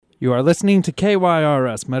You are listening to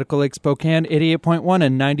KYRS Medical Lake Spokane 88.1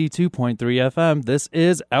 and 92.3 FM. This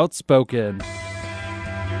is Outspoken.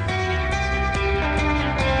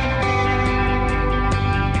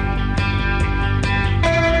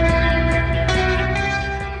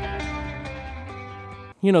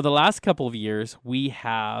 You know, the last couple of years, we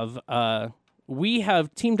have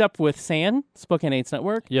teamed up with SAN, Spokane AIDS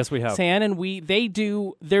Network. Yes, we have. SAN, and they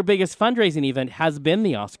do their biggest fundraising event has been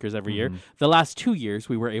the Oscars every year. The last 2 years,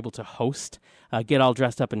 we were able to host, get all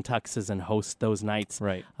dressed up in tuxes and host those nights.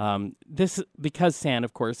 Right. This because SAN,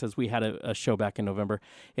 of course, as we had a show back in November,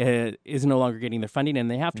 is no longer getting their funding,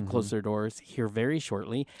 and they have to close their doors here very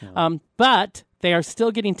shortly. Yeah. But they are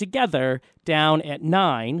still getting together down at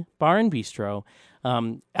 9 Bar and Bistro.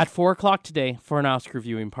 At 4 o'clock today for an Oscar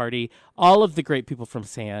viewing party. All of the great people from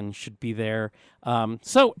SAN should be there.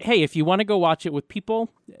 So, hey, if you want to go watch it with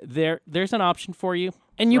people, there's an option for you.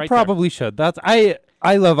 And you probably should. I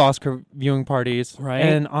love Oscar viewing parties. Right.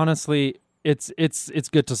 And honestly, it's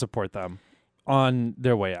good to support them on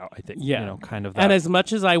their way out, I think. Yeah. You know, kind of that. And as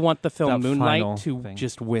much as I want the film Moonlight to thing.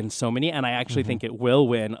 just win so many, and I actually think it will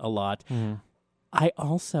win a lot, I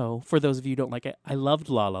also, for those of you who don't like it, I loved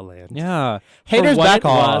La La Land. Yeah. Haters back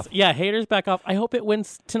off. Yeah, haters back off. I hope it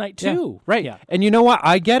wins tonight, too. Yeah, right. Yeah. And you know what?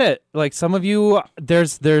 I get it. Like, some of you,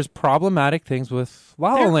 there's problematic things with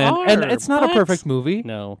La La Land. And it's not a perfect movie.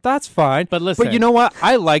 No. That's fine. But listen. But you know what?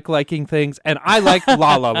 I like liking things, and I like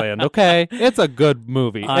La La Land, okay? It's a good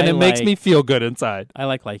movie, and it makes me feel good inside. I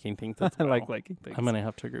like liking things as well. I like liking things. I'm going to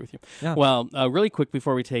have to agree with you. Yeah. Well, really quick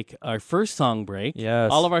before we take our first song break.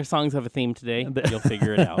 Yes. All of our songs have a theme today. You'll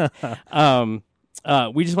figure it out.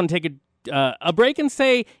 We just want to take a break and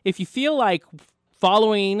say, if you feel like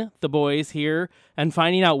following the boys here and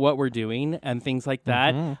finding out what we're doing and things like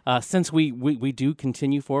that, since we do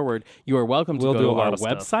continue forward, you are welcome to go to our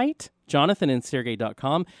website,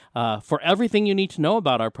 jonathanandsergey.com. For everything you need to know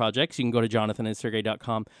about our projects, you can go to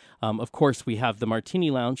jonathanandsergey.com. Of course, we have the Martini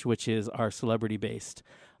Lounge, which is our celebrity-based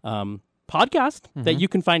podcast that you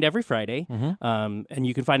can find every Friday. And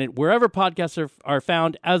you can find it wherever podcasts are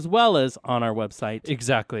found, as well as on our website.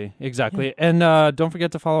 Exactly. Yeah. And don't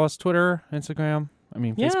forget to follow us Twitter, Instagram.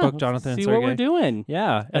 Facebook, Jonathan and See Sergey. what we're doing.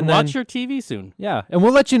 Yeah. And then, watch your TV soon. Yeah. And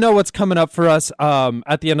we'll let you know what's coming up for us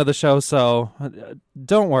at the end of the show. So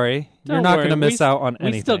don't worry. You're not going to miss out on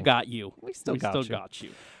anything. We still got you. We still got you.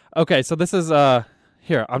 you. Okay. So this is...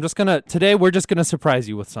 Here, today we're just going to surprise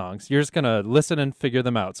you with songs. You're just going to listen and figure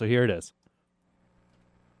them out. So here it is.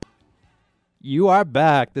 You are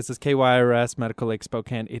back. This is KYRS Medical Lake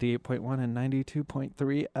Spokane 88.1 and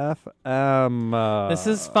 92.3 FM. This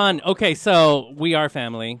is fun. Okay, so we are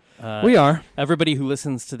family. We are. Everybody who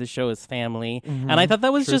listens to the show is family. And I thought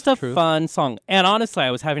that was just a fun song. And honestly,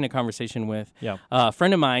 I was having a conversation with a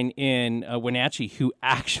friend of mine in Wenatchee who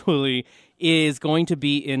actually is going to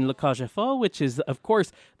be in Le Cage aux Folles, which is, of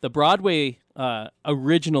course, the Broadway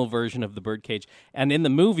original version of The Birdcage. And in the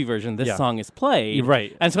movie version, this song is played.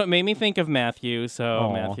 Right. And so it made me think of Matthew.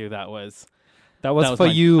 So, Matthew, that was for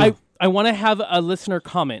mine. you. I want to have a listener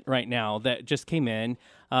comment right now that just came in.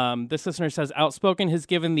 This listener says, Outspoken has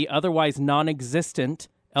given the otherwise non-existent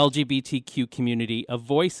LGBTQ community a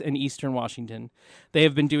voice in Eastern Washington. They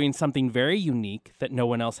have been doing something very unique that no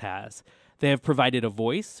one else has. They have provided a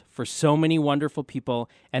voice for so many wonderful people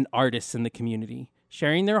and artists in the community,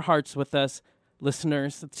 sharing their hearts with us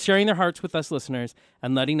listeners,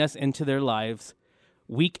 and letting us into their lives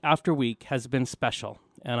week after week has been special.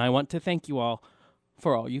 And I want to thank you all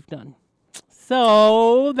for all you've done.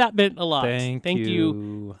 So that meant a lot. Thank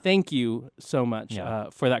you. Thank you so much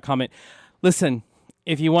for that comment. Listen,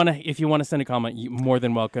 if you want to send a comment, you're more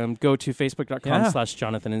than welcome. Go to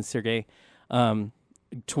facebook.com/Jonathan and Sergey.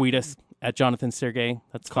 Tweet us at Jonathan Sergey.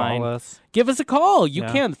 That's fine. Call us. Give us a call. You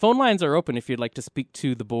can. The phone lines are open if you'd like to speak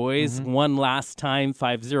to the boys. One last time,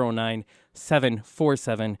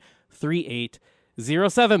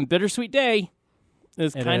 509-747-3807. Bittersweet Day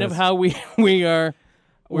is kind of how we are.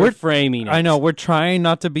 We're framing it. I know. We're trying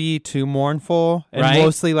not to be too mournful and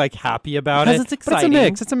mostly like happy about it. Because it's exciting.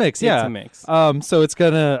 But it's a mix. Yeah. It's a mix. So it's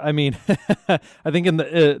gonna. I mean, I think in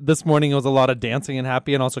the this morning it was a lot of dancing and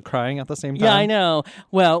happy and also crying at the same time. Yeah, I know.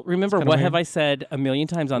 Well, remember what have I said a million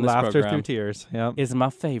times on this Laughter program? through tears. Yeah, is my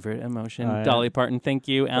favorite emotion. Dolly Parton, thank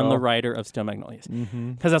you, and the writer of Steel Magnolias,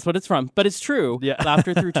 because that's what it's from. But it's true. Yeah,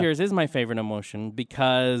 laughter through tears is my favorite emotion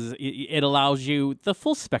because it allows you the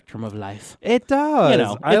full spectrum of life. It does. You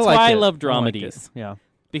know, it's why I love dramedies. Yeah.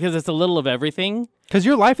 Because it's a little of everything. Because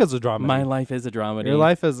your life is a dramedy. My life is a dramedy. Your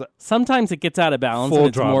life is... Sometimes it gets out of balance and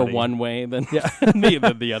it's more one way than, than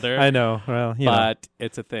the other. I know. Well, but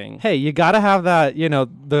it's a thing. Hey, you got to have that,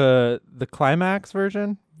 the climax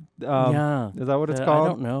version. Yeah. Is that what it's I called?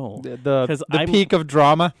 don't know. The peak of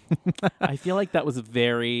drama. I feel like that was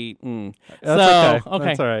very. That's okay. Okay,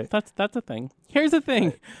 That's all right. That's a thing. Here's the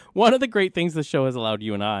thing. One of the great things the show has allowed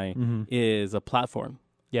you and I is a platform.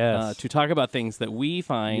 Yes. To talk about things that we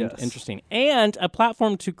find Yes. interesting, and a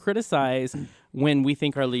platform to criticize when we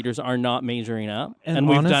think our leaders are not measuring up. And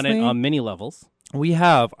we've done it honestly, on many levels. We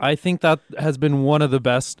have. I think that has been one of the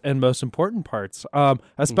best and most important parts,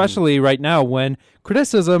 especially right now when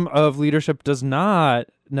criticism of leadership does not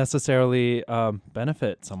necessarily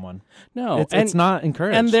benefit someone. No, it's not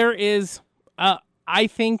encouraged. And there is, I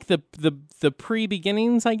think the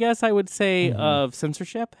pre-beginnings, I guess I would say, of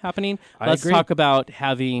censorship happening. Let's agree. talk about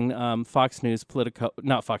having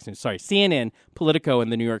CNN, Politico,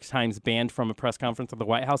 and the New York Times banned from a press conference at the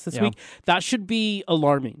White House this week. That should be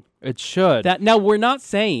alarming. It should. Now, we're not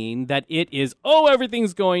saying that it is,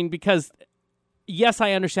 everything's going, because, yes,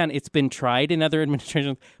 I understand it's been tried in other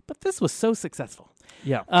administrations, but this was so successful.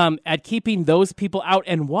 Yeah. At keeping those people out.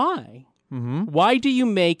 And why? Why do you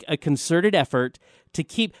make a concerted effort to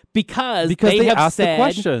keep? Because they have ask said the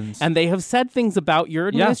questions. and they have said things about your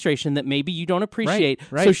administration that maybe you don't appreciate.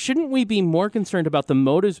 Right. So shouldn't we be more concerned about the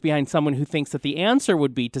motives behind someone who thinks that the answer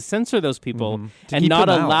would be to censor those people and keep not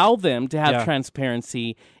them out. allow them to have Yeah.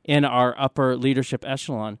 transparency in our upper leadership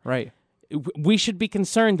echelon? Right. We should be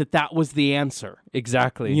concerned that that was the answer.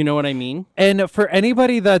 Exactly. You know what I mean? And for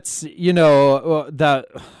anybody that's, that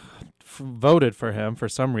voted for him for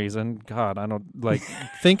some reason, God, I don't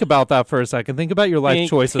think about that for a second. Think about your life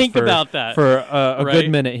choices think about that. for a Right.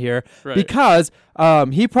 good minute here. Right. Because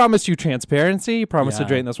he promised you transparency. He promised to Yeah.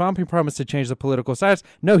 drain the swamp. He promised to change the political status.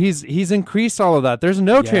 No, he's increased all of that. There's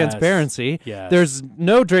no transparency. Yes. There's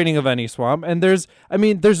no draining of any swamp. And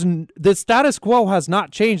the status quo has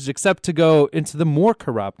not changed except to go into the more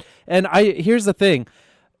corrupt. And here's the thing.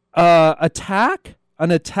 An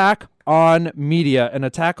attack on media, an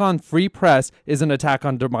attack on free press is an attack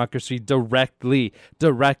on democracy directly.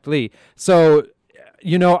 So,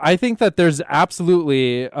 I think that there's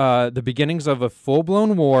absolutely the beginnings of a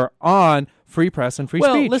full-blown war on free press and free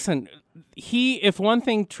speech. Well, listen, if one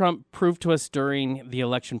thing Trump proved to us during the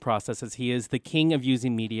election process is he is the king of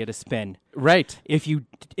using media to spin. Right. If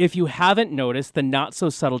you haven't noticed the not so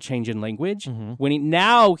subtle change in language, when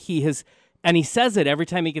he has, and he says it every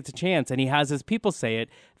time he gets a chance, and he has his people say it,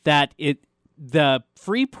 that the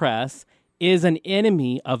free press is an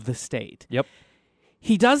enemy of the state. Yep.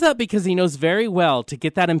 He does that because he knows very well to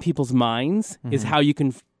get that in people's minds is how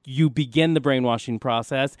you begin the brainwashing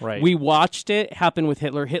process. Right. We watched it happen with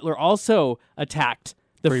Hitler. Hitler also attacked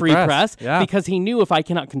the free press because he knew if I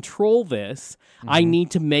cannot control this, I need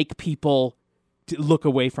to make people look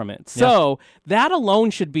away from it. So that alone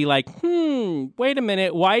should be like, wait a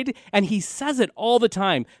minute, why? And he says it all the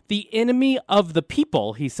time. The enemy of the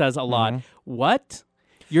people, he says a lot. What?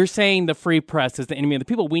 You're saying the free press is the enemy of the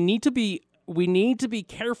people. We need to be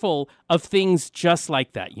careful of things just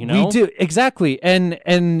like that, We do, exactly.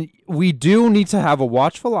 And we do need to have a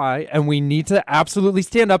watchful eye, and we need to absolutely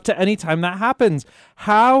stand up to any time that happens.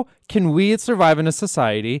 How can we survive in a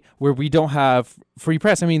society where we don't have free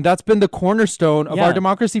press? I mean, that's been the cornerstone of our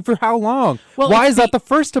democracy for how long? Well, why is that the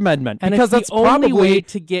First Amendment? And because it's that's the only probably way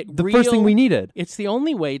to get the first thing we needed. It's the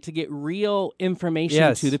only way to get real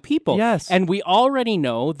information to the people. Yes. And we already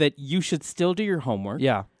know that you should still do your homework.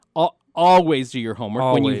 Yeah. Always do your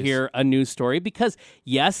homework when you Always. hear a news story, because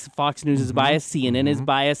yes, Fox News is biased, CNN is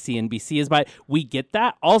biased, CNBC is biased. We get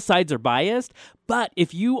that. All sides are biased. But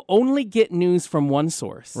if you only get news from one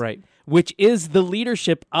source, Right. which is the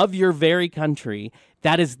leadership of your very country,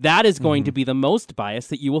 that is going to be the most biased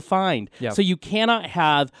that you will find. Yep. So you cannot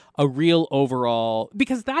have a real overall,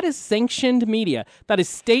 because that is sanctioned media. That is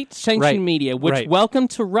state-sanctioned media, which, welcome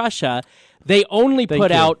to Russia. They only put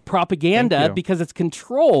you. out propaganda Thank you. because it's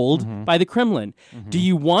controlled by the Kremlin. Do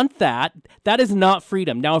you want that? That is not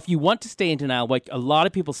freedom. Now, if you want to stay in denial, like a lot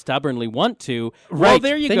of people stubbornly want to, well,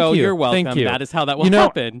 there you Thank go. you. You're welcome. Thank you. That is how that will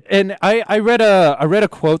happen. And I read a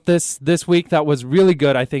quote this week that was really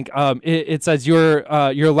good. I think it says you're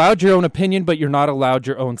allowed your own opinion, but you're not allowed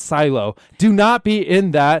your own silo. Do not be in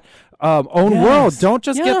that own world. Don't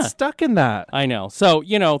just get stuck in that. I know. So,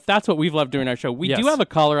 that's what we've loved doing our show. We do have a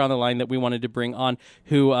caller on the line that we wanted to bring on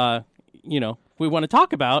who, we want to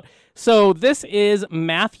talk about. So this is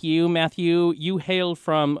Matthew. Matthew, you hail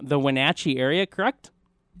from the Wenatchee area, correct?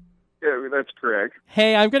 Yeah, that's correct.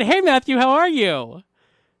 Hey, I'm good. Hey, Matthew, how are you?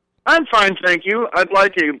 I'm fine, thank you. I'd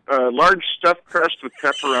like a large stuffed crust with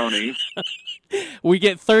pepperoni. We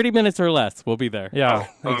get 30 minutes or less. We'll be there. Yeah,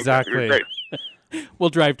 Okay, exactly. great. We'll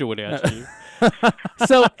drive to Wenatchee.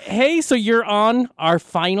 So you're on our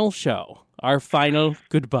final show Our final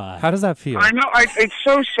goodbye. How does that feel? I know. It's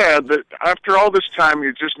so sad that after all this time,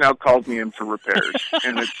 you just now called me in for repairs,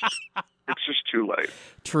 and it's just too late.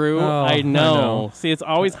 True, Oh, I I know. know. See, it's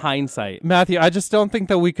always hindsight. Matthew, I just don't think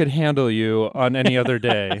that we could handle you on any other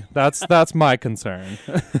day. That's my concern.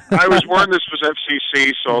 I was warned this was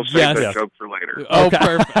FCC, so I'll save Yes. that Yes. joke for later. Oh,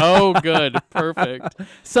 perfect. Oh, good. Perfect.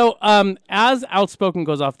 So, as Outspoken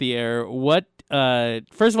goes off the air, what,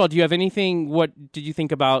 first of all, do you have anything, what did you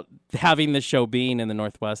think about having the show being in the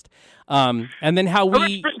Northwest? And then how Well,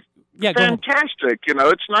 we, it's been yeah, go ahead. fantastic. You know,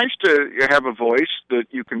 it's nice to have a voice that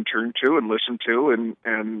you can turn to and listen to,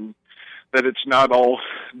 and that it's not all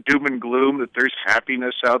doom and gloom, that there's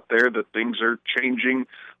happiness out there, that things are changing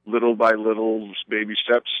little by little, baby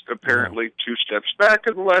steps, apparently 2 steps back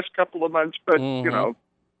in the last couple of months, but, you know.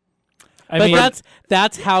 I mean,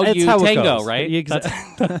 that's how it's you how it tango, goes. right?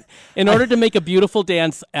 In order to make a beautiful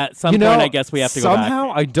dance at some point, I guess we have to go back.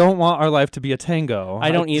 Somehow, I don't want our life to be a tango.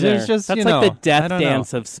 I don't either. It's just, that's you like know, the death I don't know.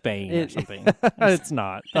 dance of Spain or something. It's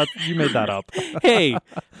not. You made that up. Hey,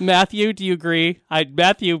 Matthew, do you agree?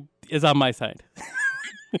 Matthew is on my side.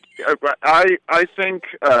 I think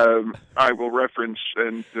I will reference,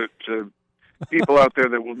 and to people out there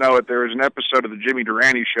that will know it, there was an episode of the Jimmy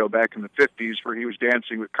Durante show back in the 50s where he was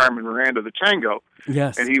dancing with Carmen Miranda, the tango.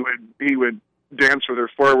 Yes. And he would dance with her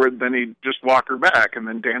forward, then he'd just walk her back, and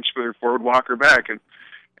then dance with her forward, walk her back. And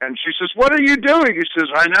she says, "What are you doing?" He says,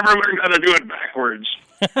 "I never learned how to do it backwards."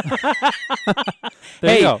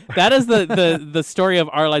 There you go. That is the story of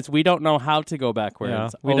our lives. We don't know how to go backwards, Yeah,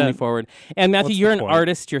 we only don't. forward. And Matthew, What's you're the an point?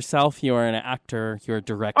 artist yourself. You're an actor. You're a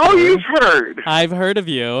director. Oh, you've heard. I've heard of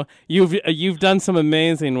you. You've done some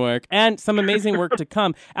amazing work and some amazing work to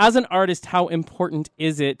come. As an artist, how important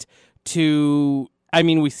is it to? I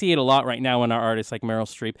mean, we see it a lot right now in our artists like Meryl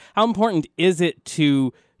Streep. How important is it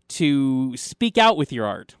to speak out with your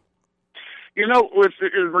art? You know,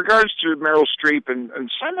 in regards to Meryl Streep and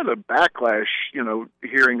some of the backlash, you know,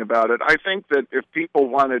 hearing about it, I think that if people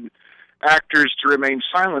wanted actors to remain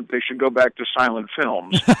silent, they should go back to silent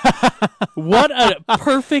films. What a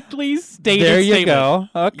perfectly stated There you statement. go.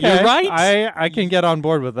 Okay. You're right. I can get on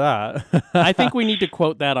board with that. I think we need to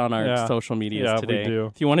quote that on our Yeah. social medias Yeah, we today. do.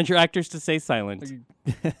 If you wanted your actors to stay silent,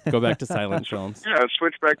 go back to silent films. Yeah,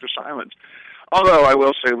 switch back to silence. Although I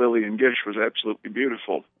will say Lillian Gish was absolutely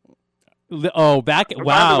beautiful. Oh, By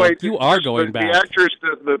wow, the way, you are just going the back. The actors,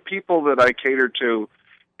 the people that I cater to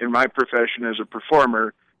in my profession as a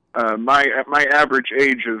performer, my average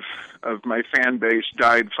age of my fan base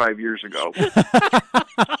died 5 years ago.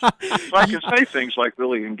 So I can say things like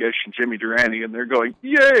Lillian Gish and Jimmy Durante, and they're going,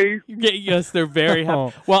 "Yay!" Yes, they're very happy.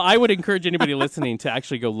 Oh. Well, I would encourage anybody listening to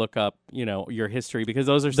actually go look up, you know, your history, because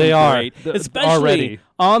those are some They are. great, especially Already.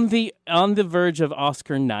 on the verge of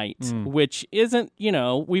Oscar night, which isn't, you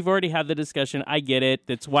know, we've already had the discussion. I get it.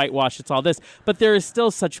 It's whitewash. It's all this, but there is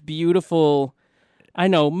still such beautiful, I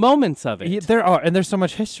know, moments of it. Yeah, there are, and there's so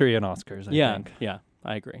much history in Oscars. I think. Yeah,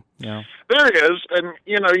 I agree. Yeah. There is, and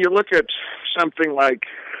you know, you look at something like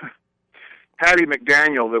Hattie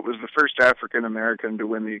McDaniel, that was the first African American to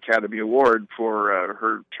win the Academy Award for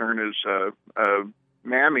her turn as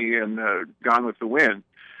Mammy in Gone with the Wind,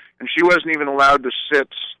 and she wasn't even allowed to sit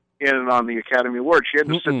in on the Academy Award. She had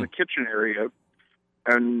to sit in the kitchen area,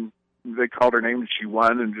 and they called her name, and she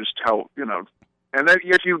won, and just how, you know. And then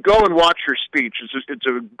if you go and watch her speech, it's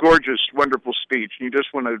a gorgeous, wonderful speech. You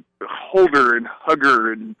just want to hold her and hug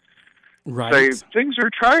her and Right. say, things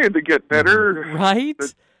are trying to get better. Right?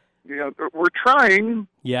 But, you know, we're trying.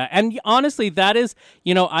 Yeah, and honestly, that is,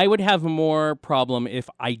 you know, I would have more problem if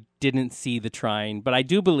I didn't see the trying, but I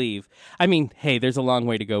do believe, I mean, hey, there's a long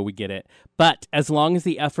way to go, we get it. But as long as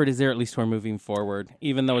the effort is there, at least we're moving forward,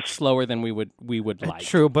 even though it's slower than we would like.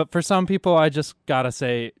 True, but for some people, I just gotta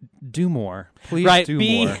say, do more. Please Right, do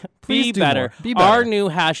be, more. be Please do better. more. Be better. Our new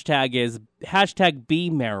hashtag is hashtag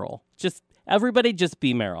be Meryl. Just everybody just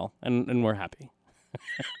be Meryl, and we're happy.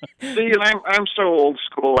 See, and I'm so old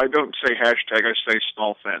school, I don't say hashtag, I say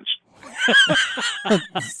small fence.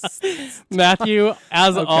 Matthew,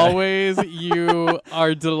 as always, you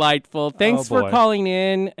are delightful. Thanks for boy. calling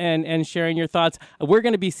in and sharing your thoughts. We're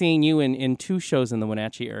going to be seeing you in 2 shows in the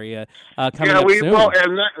Wenatchee area coming up soon. Well,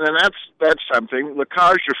 and that's something. La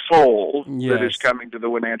Cage aux Folles that is Yes. coming to the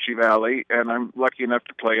Wenatchee Valley, and I'm lucky enough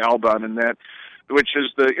to play Alban in that, which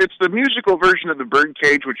is it's the musical version of the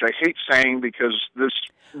Birdcage, which I hate saying because this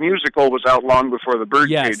musical was out long before the Birdcage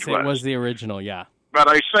Yes, it was the original, yeah. But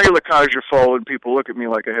I say La Cage aux Folles, and people look at me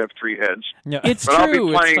like I have 3 heads. Yeah. It's But I'll be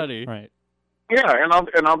true. It's playing- funny. right. Yeah,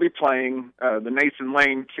 and I'll be playing the Nathan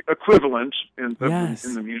Lane equivalent in Yes.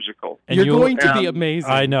 the musical. And You're you- going to be and amazing.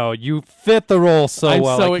 I know you fit the role so I'm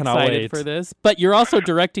well. so I cannot excited wait for this. But you're also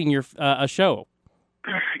directing your a show.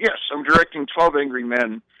 Yes, I'm directing 12 Angry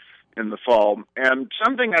Men in the fall, and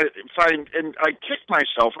something I find, and I kicked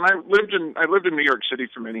myself. And I lived in New York City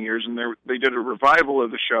for many years, and they did a revival of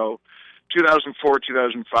the show, 2004,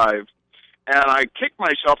 2005. And I kicked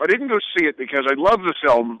myself. I didn't go see it because I love the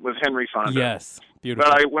film with Henry Fonda. Yes,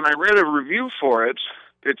 beautiful. But when I read a review for it,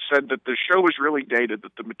 it said that the show was really dated,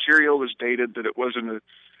 that the material was dated, that it wasn't a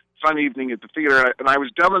fun evening at the theater. And I was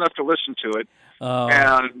dumb enough to listen to it.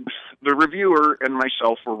 And the reviewer and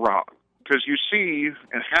myself were wrong. Because you see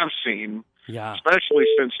and have seen, yeah. especially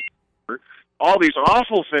since all these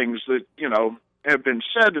awful things that, have been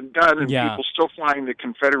said and done, and Yeah. people still flying the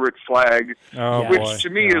Confederate flag, Oh, which boy. to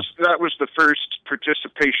me Yeah. that was the first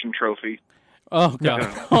participation trophy. Oh God.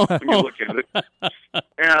 When you look at it.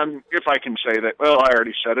 And if I can say that, well, I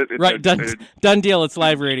already said it. Right, done deal. It's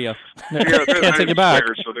live radio. Yeah, Can't take it back.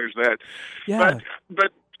 So there's that. Yeah.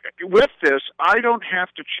 But with this, I don't have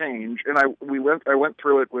to change. And I went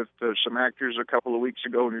through it with some actors a couple of weeks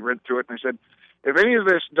ago, and we read through it, and I said, if any of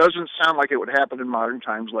this doesn't sound like it would happen in modern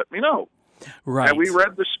times, let me know. Right. And we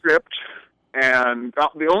read the script, and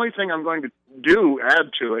the only thing I'm going to add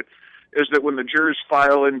to it, is that when the jurors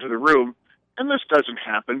file into the room, and this doesn't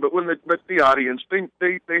happen, but the audience,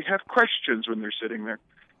 they have questions when they're sitting there.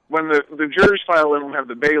 When the jurors file in, we'll have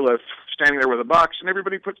the bailiff standing there with a box, and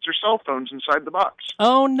everybody puts their cell phones inside the box.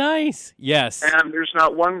 Oh, nice. Yes. And there's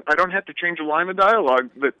not one, I don't have to change a line of dialogue,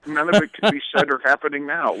 that none of it can be said or happening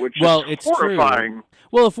now, which is it's horrifying. true.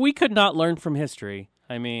 Well, if we could not learn from history,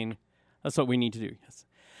 I mean, that's what we need to do. Yes.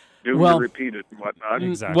 Do Well- to repeat it and whatnot.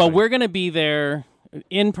 Exactly. Well, we're going to be there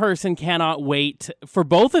in person. Cannot wait for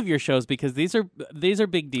both of your shows because these are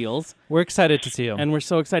big deals, We're excited to see him. and we're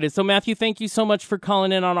so excited. So, Matthew, thank you so much for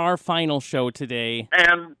calling in on our final show today.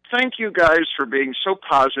 And thank you guys for being so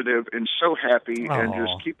positive and so happy, and Aw.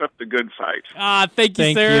 just keep up the good fight. Thank you,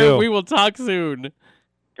 Thank sir. you. We will talk soon.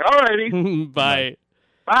 Alrighty. Bye.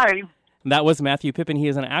 Bye. That was Matthew Pippin. He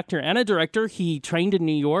is an actor and a director. He trained in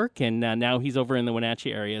New York, and now he's over in the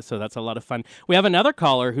Wenatchee area, so that's a lot of fun. We have another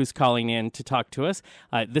caller who's calling in to talk to us.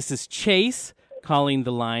 This is Chase calling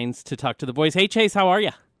the lines to talk to the boys. Hey, Chase, how are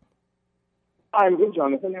you? I'm good,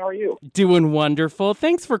 Jonathan. How are you? Doing wonderful.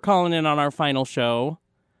 Thanks for calling in on our final show.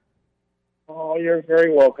 Oh, you're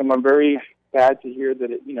very welcome. I'm very sad to hear that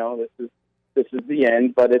this is the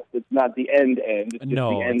end, but it's not the end. It's just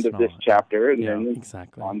No, the end it's of this not. chapter, and Yeah, then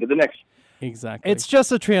Exactly. on to the next. Exactly. It's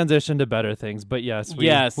just a transition to better things, but yes,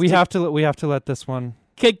 Yes, we to- have to let this one.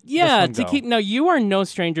 Yeah, one to go. keep. Now, you are no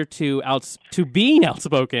stranger to being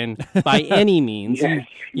outspoken by any means. Yes.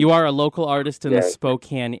 You are a local artist in the Yes.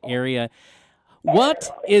 Spokane area. What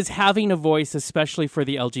is having a voice, especially for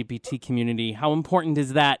the LGBT community? How important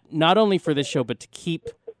is that, not only for this show, but to keep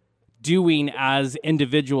doing as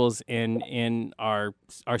individuals in our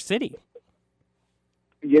city?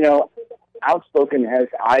 Outspoken has,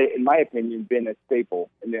 in my opinion, been a staple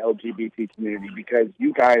in the LGBT community because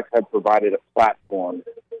you guys have provided a platform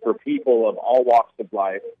for people of all walks of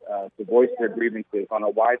life to voice their grievances on a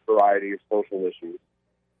wide variety of social issues.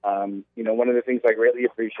 One of the things I greatly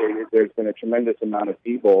appreciate is there's been a tremendous amount of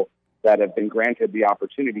people that have been granted the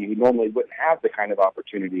opportunity who normally wouldn't have the kind of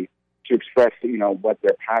opportunity to express, what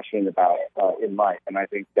they're passionate about in life. And I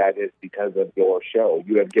think that is because of your show.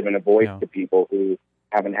 You have given a voice to people who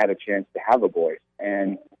haven't had a chance to have a voice.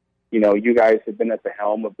 And, you guys have been at the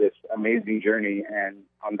helm of this amazing journey. And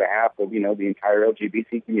on behalf of, the entire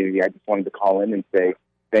LGBT community, I just wanted to call in and say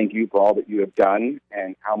thank you for all that you have done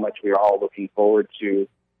and how much we are all looking forward to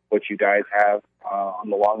what you guys have on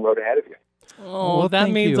the long road ahead of you. Oh, Well, that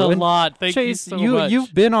thank means you. a And lot. Thank Chase, you so much.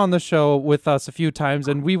 you've been on the show with us a few times,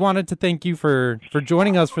 and we wanted to thank you for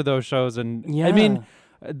joining us for those shows. And I mean,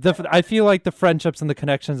 I feel like the friendships and the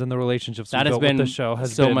connections and the relationships that we has built been with the show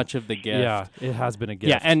has so been, much of the gift. Yeah, it has been a gift.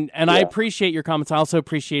 Yeah, and I appreciate your comments. I also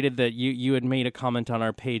appreciated that you had made a comment on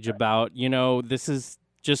our page about, this is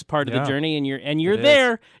just part of the journey, and you're It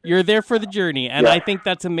there. You're there for the journey, and Yeah. I think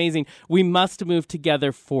that's amazing. We must move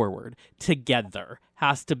together forward. Together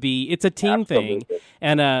has to be. It's a team thing, Absolutely.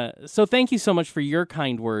 and so thank you so much for your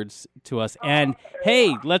kind words to us. And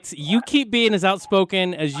hey, you keep being as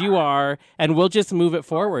outspoken as you are, and we'll just move it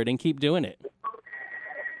forward and keep doing it.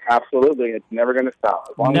 Absolutely. It's never going to stop.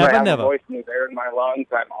 As long as Never, I have never. a voice and there's air in my lungs,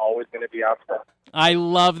 I'm always going to be outspoken. I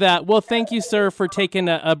love that. Well, thank you, sir, for taking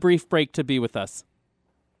a brief break to be with us.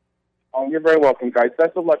 Oh, you're very welcome, guys.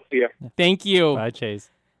 Best of luck to you. Thank you. Bye, Chase.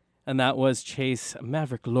 And that was Chase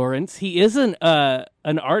Maverick Lawrence. He is an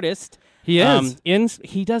artist, He is.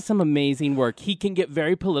 He does some amazing work. He can get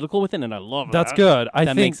very political with it, and I love that. That's good. I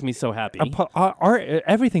that think makes me so happy. Art,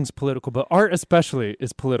 everything's political, but art especially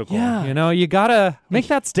is political. Yeah. You know, you gotta make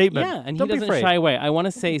that statement. Yeah, and Don't he be doesn't afraid. shy away. I want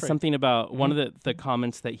to say something about one of the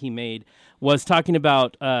comments that he made was talking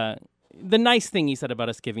about the nice thing he said about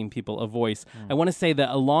us giving people a voice. I want to say that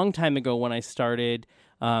a long time ago when I started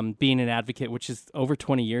being an advocate, which is over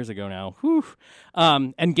 20 years ago now,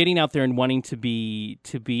 and getting out there and wanting to be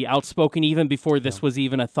outspoken even before this was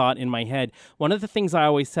even a thought in my head. One of the things I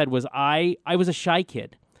always said was I was a shy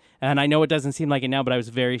kid. And I know it doesn't seem like it now, but I was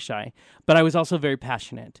very shy. But I was also very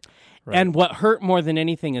passionate. Right. And what hurt more than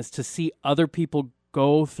anything is to see other people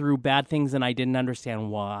go through bad things and I didn't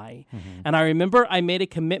understand why. Mm-hmm. And I remember I made a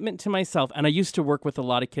commitment to myself, and I used to work with a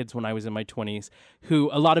lot of kids when I was in my 20s,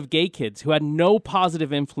 a lot of gay kids who had no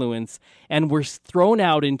positive influence and were thrown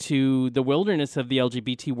out into the wilderness of the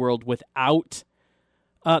LGBT world without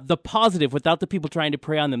the positive, without the people trying to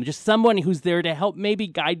prey on them, just someone who's there to help maybe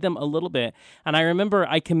guide them a little bit. And I remember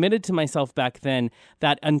I committed to myself back then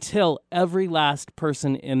that until every last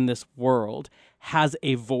person in this world has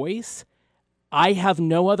a voice, I have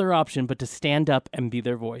no other option but to stand up and be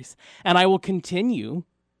their voice. And I will continue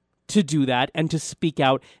to do that and to speak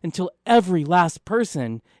out until every last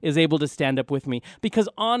person is able to stand up with me. Because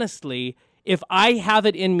honestly, if I have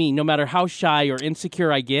it in me, no matter how shy or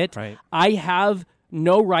insecure I get, right, I have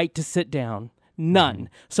no right to sit down. None.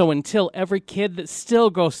 So until every kid that still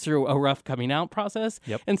goes through a rough coming out process,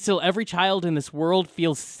 until every child in this world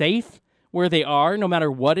feels safe where they are, no matter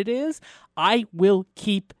what it is, I will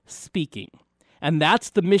keep speaking. And that's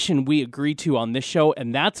the mission we agree to on this show,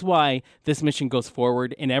 and that's why this mission goes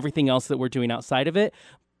forward in everything else that we're doing outside of it,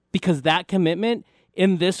 because that commitment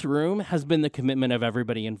in this room has been the commitment of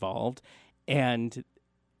everybody involved, and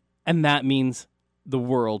that means the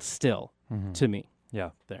world still to me. Yeah.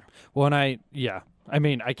 There. Well, and I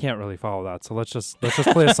mean, I can't really follow that, so let's just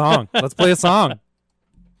play a song. Let's play a song.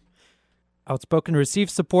 Outspoken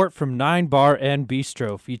receives support from 9 Bar and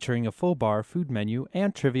Bistro, featuring a full bar, food menu,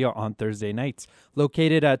 and trivia on Thursday nights.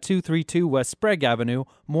 Located at 232 West Sprague Avenue,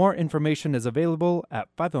 more information is available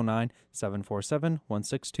at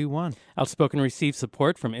 509-747-1621. Outspoken receives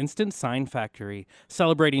support from Instant Sign Factory,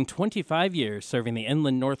 celebrating 25 years serving the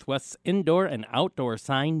Inland Northwest's indoor and outdoor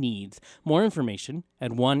sign needs. More information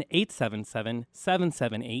at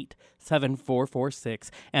 1-877-778-7446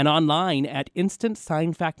 and online at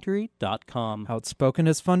instantsignfactory.com. Outspoken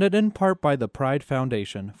is funded in part by the Pride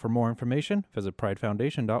Foundation. For more information, visit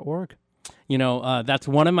pridefoundation.org. You know, that's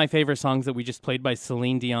one of my favorite songs that we just played by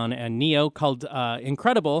Celine Dion and Neo called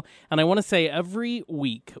Incredible. And I want to say every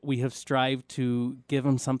week we have strived to give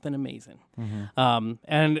them something amazing.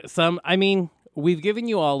 Mm-hmm. We've given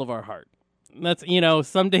you all of our heart. That's,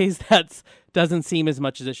 some days that doesn't seem as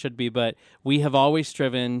much as it should be, but we have always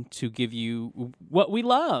striven to give you what we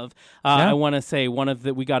love. I want to say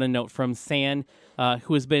we got a note from San,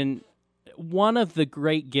 who has been one of the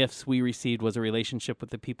great gifts we received was a relationship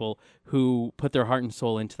with the people who put their heart and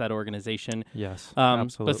soul into that organization. Yes,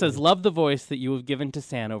 absolutely. But it says, love the voice that you have given to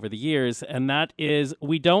San over the years, and that is,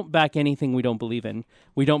 we don't back anything we don't believe in.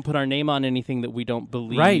 We don't put our name on anything that we don't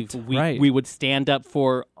believe. Right. We would stand up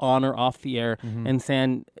for on or off the air, and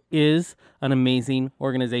San is an amazing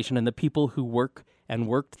organization, and the people who worked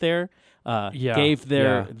there gave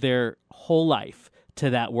their whole life to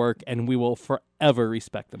that work, and we will forever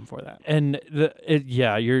respect them for that. And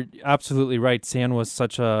you're absolutely right. SAN was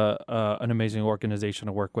such an amazing organization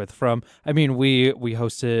to work with. We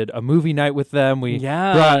hosted a movie night with them. We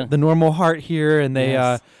brought the Normal Heart here, and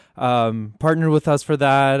they partnered with us for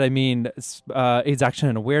that. I mean, AIDS Action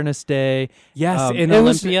and Awareness Day. Yes, in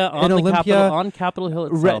Olympia, on Capitol Hill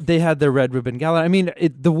itself. They had their Red Ribbon Gala. I mean,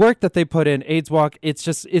 the work that they put in, AIDS Walk,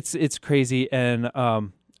 it's crazy, and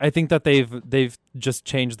I think that they've just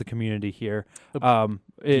changed the community here over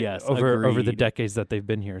the decades that they've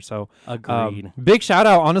been here. So agreed. Big shout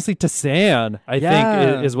out, honestly, to SAN. I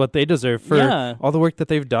think is what they deserve for all the work that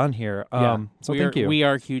they've done here. So thank you. We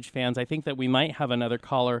are huge fans. I think that we might have another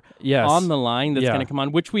caller on the line that's going to come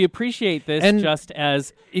on, which we appreciate this just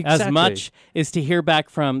as much as to hear back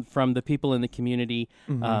from the people in the community.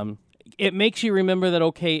 Mm-hmm. It makes you remember that,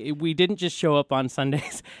 okay, we didn't just show up on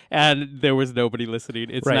Sundays and there was nobody listening.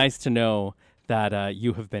 It's nice to know that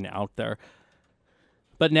you have been out there.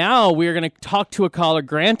 But now we're going to talk to a caller.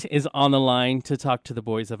 Grant is on the line to talk to the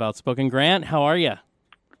boys of Outspoken. Grant, how are you?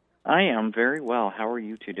 I am very well. How are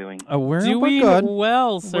you two doing? We're doing good.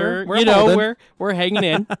 Well, sir. We're hanging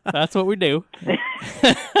in. That's what we do.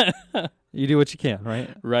 You do what you can, right?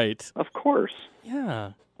 Right. Of course.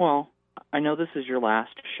 Yeah. Well, I know this is your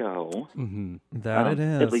last show. Mm-hmm. That it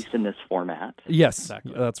is. At least in this format. Yes,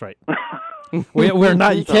 Exactly. that's right. We're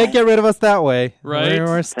not. You can't get rid of us that way. Right.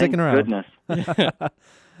 We're sticking Thank around. goodness.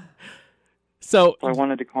 So, So I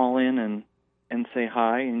wanted to call in and say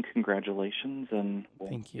hi and congratulations, and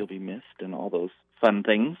Thank you. you'll be missed and all those fun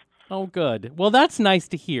things. oh, good. Well, that's nice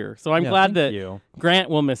to hear. So I'm Yeah, glad thank that you. Grant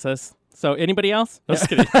will miss us. So anybody else? No, just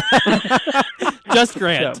kidding. Just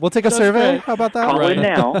Grant. Yeah, we'll take a Just survey. Grant. How about that? Call in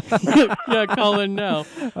now. Yeah, call in now.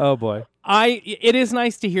 Oh boy. It is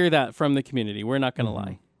nice to hear that from the community. We're not going to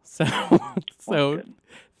lie. So, so good.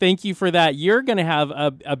 thank you for that. You're going to have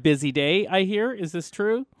a busy day, I hear. Is this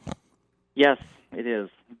true? Yes, it is.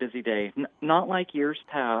 Busy day. Not like years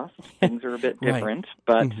past. Things are a bit Right. different,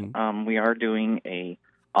 but Mhm. we are doing a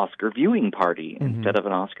Oscar viewing party instead of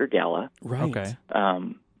an Oscar gala Right. Okay.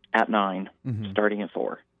 at 9, Mhm. starting at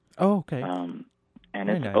 4. Oh, okay. And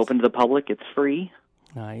Very it's nice. open to the public. It's free.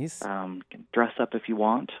 Nice. You can dress up if you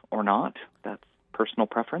want or not. That's personal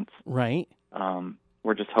preference. Right.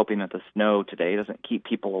 We're just hoping that the snow today doesn't keep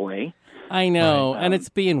people away. I know, Right. and it's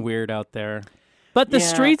being weird out there. But the Yeah,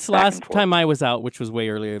 streets back and last forth. time I was out, which was way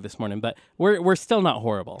earlier this morning, but we're still not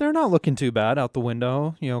horrible. They're not looking too bad out the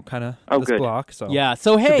window. Kind of Oh, this good. block. So Yeah.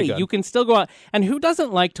 So be hey, good. you can still go out. And who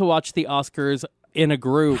doesn't like to watch the Oscars in a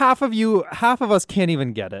group? half of us can't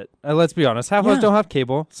even get it. Let's be honest. Half of us Yeah. don't have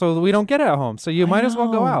cable, so we don't get it at home. So you might as well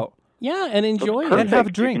go know. out. Yeah, and enjoy Perfect. it. And have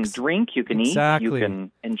You drinks. can drink, you can Exactly. eat, you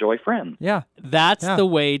can enjoy friends. Yeah. That's Yeah. the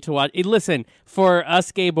way to watch. Listen, for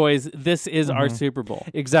us gay boys, this is our Super Bowl.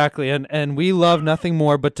 Exactly, and we love nothing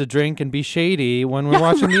more but to drink and be shady when we're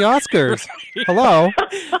watching the Oscars. Hello,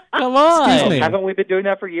 Come on. Excuse me. Haven't we been doing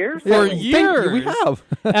that for years? For we years. have.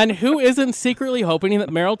 And who isn't secretly hoping that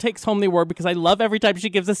Meryl takes home the award? Because I love every time she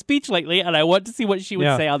gives a speech lately, and I want to see what she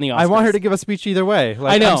would say on the Oscars. I want her to give a speech either way.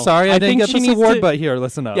 Like, I know. I'm sorry I, I didn't think get she this needs award, to- but here,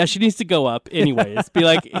 listen up. Yeah, she needs to go up anyways. Be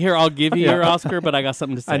like, here, I'll give you Yeah. your Oscar, but I got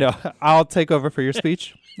something to say. I know. I'll take over for your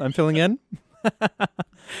speech. I'm filling in.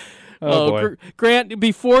 Oh, boy. Grant,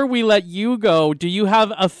 before we let you go, do you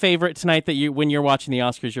have a favorite tonight that when you're watching the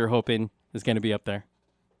Oscars, you're hoping is going to be up there?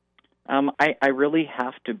 I really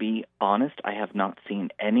have to be honest. I have not seen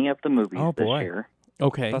any of the movies Oh, this boy. year.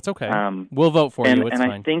 Okay. That's okay. We'll vote for you. It's and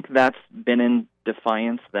fine. I think that's been in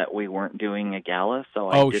defiance that we weren't doing a gala, so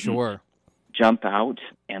I Oh, didn't sure. jump out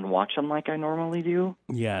and watch them like I normally do.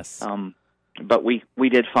 Yes. But we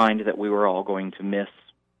did find that we were all going to miss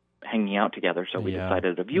hanging out together, so we Yeah,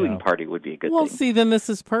 decided a viewing yeah. party would be a good Well, thing. see, then this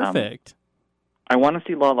is perfect. I want to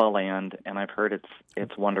see La La Land, and I've heard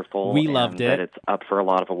it's wonderful. We and loved that it. it's up for a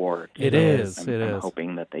lot of awards. It So is, I'm, it I'm is.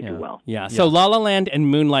 hoping that they do well. Yeah. So La La Land and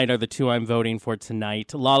Moonlight are the two I'm voting for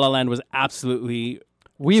tonight. La La Land was absolutely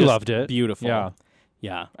We just loved it. beautiful. Yeah.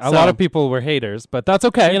 Yeah. A lot of people were haters, but that's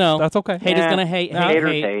okay. You know, that's okay. Haters Yeah, gonna hate,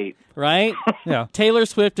 haters hate, hate. right? Yeah. Taylor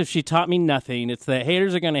Swift, if she taught me nothing, it's that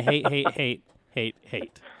haters are gonna hate, hate, hate, hate,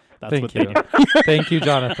 hate. That's Thank what you. they do. Thank you,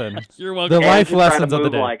 Jonathan. You're welcome. The life And just trying lessons to of the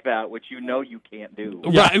move day. like that, which you know you can't do.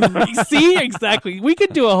 Right. See, exactly. We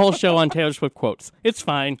could do a whole show on Taylor Swift quotes. It's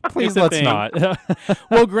fine. Please It's a let's thing. not.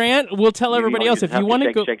 Well, Grant, we'll tell everybody else if you want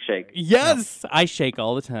to go. shake. Yes, I shake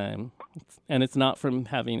all the time, and it's not from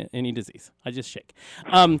having any disease. I just shake.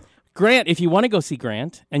 Grant, if you want to go see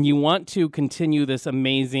Grant and you want to continue this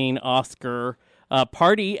amazing Oscar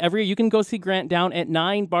party every year, you can go see Grant down at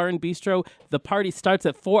 9 Bar and Bistro. The party starts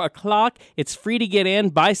at 4:00. It's free to get in,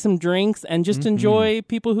 buy some drinks, and just enjoy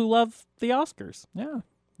people who love the Oscars. Yeah.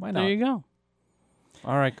 Why not? There you go.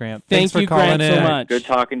 All right, Grant. Thank Thanks for you, calling Grant, in. so much. Good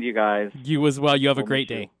talking to you guys. You as well. You have a We'll great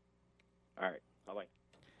miss you. day. All right. Bye-bye.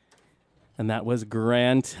 And that was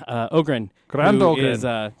Grant Ogren. Grant who Ogren. is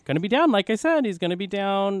going to be down. Like I said, he's going to be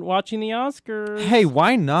down watching the Oscars. Hey,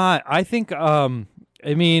 why not? I think,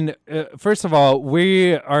 I mean, first of all,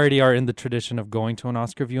 we already are in the tradition of going to an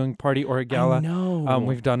Oscar viewing party or a gala. I know.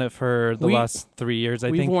 We've done it for the last 3 years, I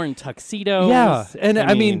We've think. worn tuxedos. Yeah, and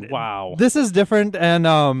I mean, wow. This is different, and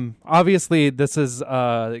obviously this is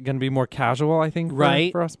going to be more casual, I think,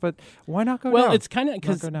 Right. for us. But why not go Well, down? it's kind of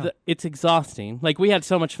because go down? it's exhausting. Like we had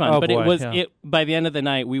so much fun, Oh, but boy, it was yeah. it. By the end of the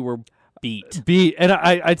night, we were beat. And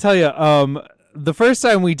I tell you, the first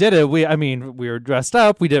time we did it, we were dressed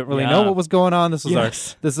up. We didn't really know Yeah. what was going on. This was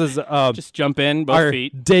Yes. just Just jump in, both our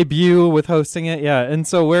feet. debut with hosting it. Yeah, and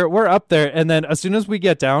so we're up there, and then as soon as we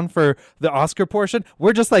get down for the Oscar portion,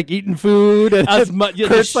 we're just like eating food and As much, Kurt's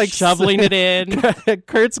just like shoveling it in.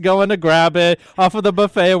 Kurt's going to grab it off of the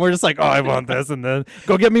buffet, and we're just like, oh, I want this, and then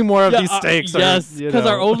go get me more of these steaks. Yes, you because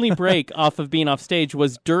know. our only break off of being off stage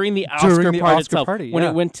was during the Oscar During the part Oscar itself. party, When yeah.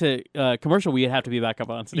 it went to commercial, we'd have to be back up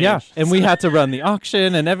on stage. Yeah, and we had to run the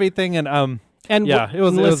auction and everything, and And yeah, it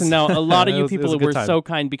was. listen, now a lot of you it was a people good were time. so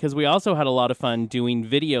kind because we also had a lot of fun doing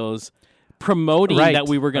videos promoting Right, that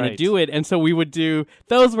we were going right. to do it, and so we would do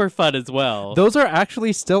those. Were fun as well. Those are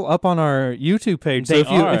actually still up on our YouTube page. So They if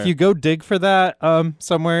are. you go dig for that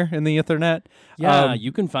somewhere in the Ethernet, yeah,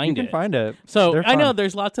 you can find you it. can find it. So They're I know fun.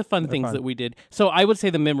 there's lots of fun things fun. that we did. So I would say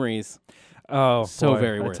the memories. Oh, So boy,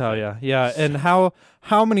 very I worth tell it. ya. Yeah. And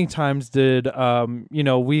how many times did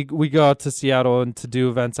we go out to Seattle and to do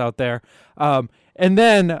events out there, and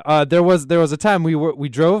then there was a time we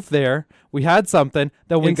drove there. We had something.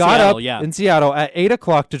 Then we In got Seattle, up yeah. in Seattle at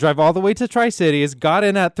 8:00 to drive all the way to Tri-Cities. Got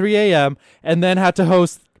in at 3 a.m. and then had to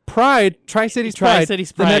host Tri-Cities Pride Tri-Cities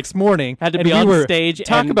the Pride. next morning. Had to And be we on were- stage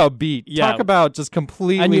Talk and- about beat. yeah. Talk about just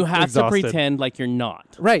completely And you have exhausted. to pretend like you're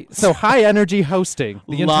not. Right. So high energy hosting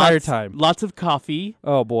the entire time. Lots of coffee.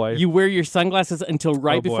 Oh boy. You wear your sunglasses until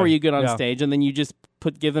right Oh, boy. before you get on Yeah. stage, and then you just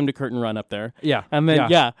give them to Curtain Run up there. Yeah. And then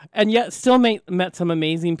Yeah. and yet still met some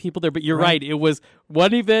amazing people there. But you're right, it was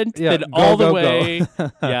one event, Yeah, then go, all the go, go. way.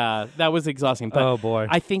 Yeah, that was exhausting. But Oh, boy.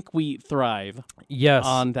 I think we thrive Yes.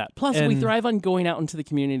 on that. Plus, we And thrive on going out into the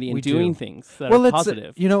community and we doing do. things that Well, are it's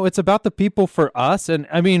positive. it's about the people for us, and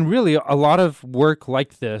I mean, really, a lot of work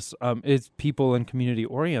like this is people and community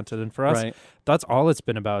oriented, and for us, Right. that's all it's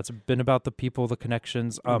been about. It's been about the people, the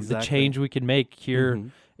connections, the Exactly. change we can make here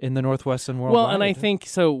in the Northwest and worldwide. Well, and I think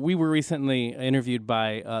so. We were recently interviewed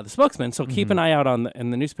by the spokesman, so keep an eye out in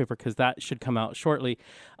the newspaper because that should come out shortly.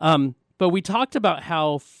 But we talked about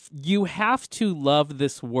how you have to love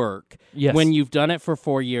this work Yes. when you've done it for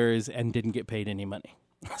 4 years and didn't get paid any money.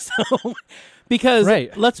 So, because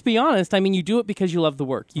Right. let's be honest, I mean, you do it because you love the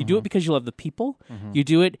work. You do it because you love the people. You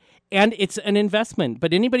do it, and it's an investment.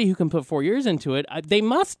 But anybody who can put 4 years into it, they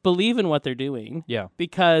must believe in what they're doing. Yeah.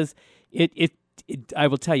 Because it I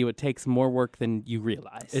will tell you, it takes more work than you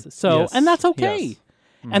realize. Yes, And that's okay. yes.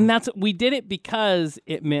 And we did it because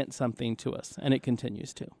it meant something to us, and it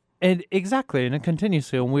continues to. And exactly, and it continues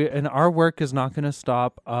to, and our work is not going to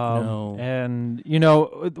stop. No. And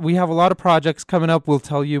we have a lot of projects coming up. We'll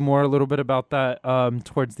tell you more a little bit about that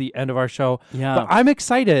towards the end of our show. Yeah. But I'm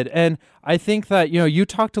excited, and I think that you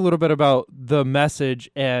talked a little bit about the message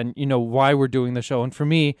and why we're doing the show. And for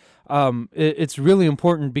me, it's really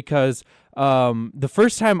important because the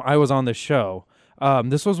first time I was on the show.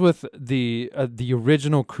 This was with the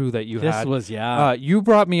original crew that you had. This was, You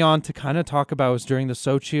brought me on to kind of talk about, it was during the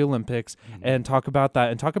Sochi Olympics, and talk about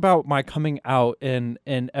that, and talk about my coming out and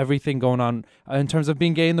everything going on in terms of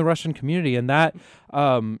being gay in the Russian community. And that,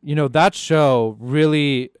 that show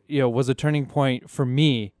really, was a turning point for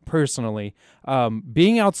me personally.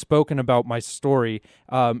 Being outspoken about my story,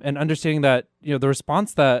 and understanding that, the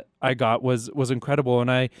response that I got was incredible.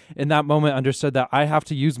 And I, in that moment, understood that I have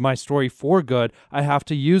to use my story for good. I have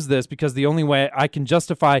to use this because the only way I can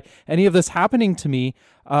justify any of this happening to me,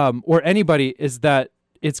 or anybody, is that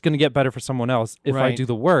it's going to get better for someone else if I Right. do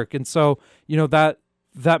the work. And so,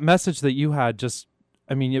 that message that you had just,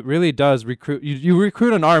 I mean, it really does recruit. You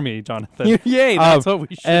recruit an army, Jonathan. Yay, that's what we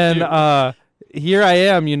should and do. Here I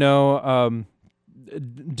am,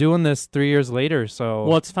 doing this 3 years later. So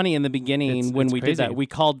Well, it's funny in the beginning when it's we did crazy.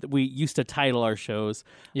 that, we used to title our shows,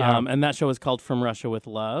 Yeah. and that show was called From Russia with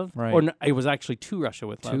Love, Right. or no, it was actually To Russia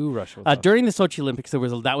with Love. To Russia with Love. During the Sochi Olympics,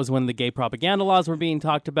 that was when the gay propaganda laws were being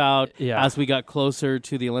talked about. Yeah. As we got closer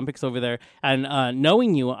to the Olympics over there, and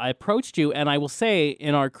knowing you, I approached you, and I will say,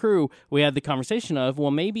 in our crew, we had the conversation of,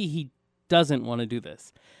 well, maybe he doesn't want to do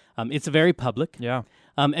this. It's very public. yeah.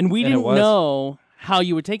 And we And it didn't was. know how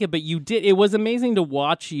you would take it, but you did. It was amazing to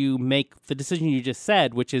watch you make the decision you just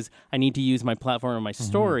said, which is, I need to use my platform and my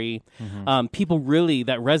story. People really,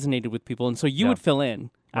 that resonated with people. And so you would fill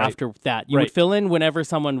in Right. after that. You would Right. fill in whenever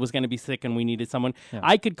someone was going to be sick and we needed someone.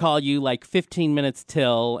 I could call you like 15 minutes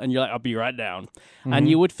till, and you're like, I'll be right down. And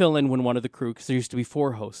you would fill in when one of the crew, because there used to be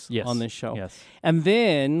 4 hosts Yes. on this show. Yes. And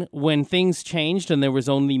then when things changed and there was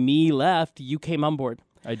only me left, you came on board.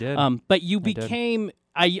 I did. But you did. became.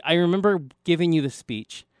 I remember giving you the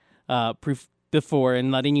speech before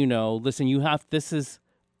and letting you know. Listen, you have. This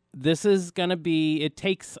is gonna be. It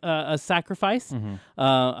takes a sacrifice Mm-hmm.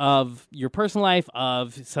 of your personal life.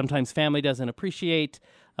 Of sometimes family doesn't appreciate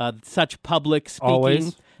such public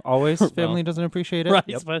speaking. Always. Family doesn't appreciate it. Right?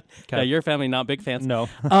 Yep. But Okay. your family not big fans. No.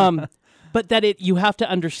 But that you have to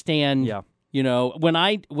understand. Yeah. When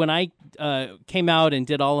I came out and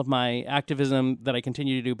did all of my activism that I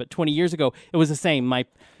continue to do, but 20 years ago, it was the same.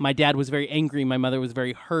 My dad was very angry. My mother was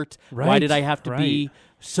very hurt. Why Right, did I have to be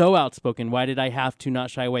so outspoken? Why did I have to not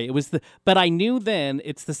shy away? But I knew then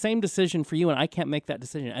it's the same decision for you, and I can't make that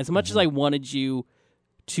decision. As much as I wanted you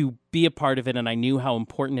to be a part of it, and I knew how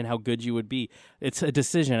important and how good you would be. It's a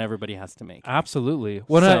decision everybody has to make. Absolutely.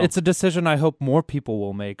 Well, So- it's a decision I hope more people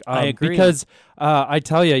will make. I agree. Because I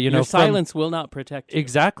tell you, Your silence will not protect you.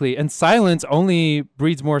 Exactly. And silence only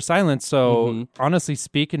breeds more silence. So honestly,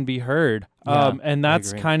 speak and be heard. Yeah, And I that's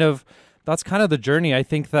agree. kind of the journey. I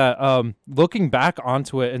think that looking back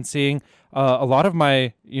onto it and seeing a lot of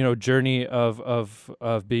my journey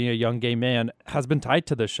of being a young gay man has been tied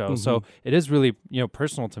to this show. So it is really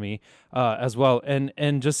personal to me as well.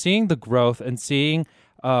 And just seeing the growth and seeing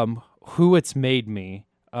who it's made me.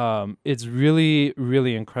 It's really,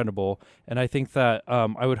 really incredible. And I think that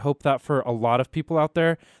I would hope that for a lot of people out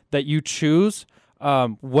there that you choose,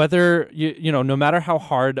 whether, no matter how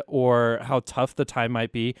hard or how tough the time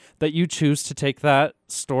might be, that you choose to take that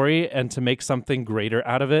story and to make something greater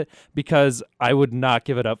out of it, because I would not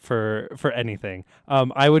give it up for anything.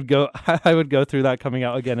 I would go through that coming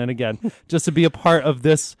out again and again just to be a part of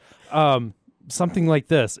this, something like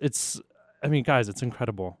this. Guys, it's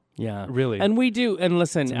incredible. Yeah, Really. And we do. And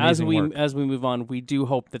listen, It's as amazing work. we move on, we do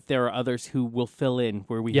hope that there are others who will fill in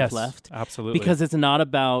where we have left. Absolutely. Because it's not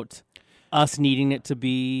about us needing it to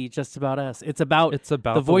be just about us. It's about the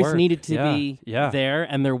the voice work. needed to Yeah, be yeah. there,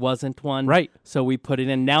 and there wasn't one. Right. So we put it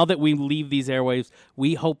in. Now that we leave these airwaves,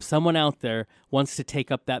 we hope someone out there wants to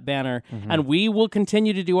take up that banner, and we will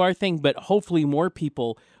continue to do our thing. But hopefully, more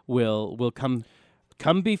people will come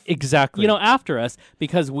be Exactly. after us,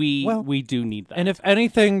 because we do need that. And if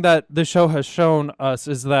anything that the show has shown us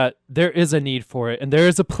is that there is a need for it, and there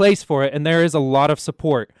is a place for it, and there is a lot of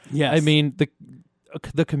support. Yes. I mean,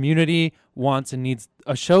 the community wants and needs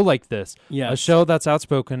a show like this. Yes. A show that's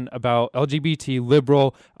outspoken about LGBT,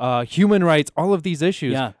 liberal, human rights, all of these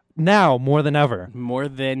issues. Yeah. Now more than ever. more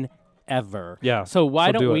than ever. Yeah. So why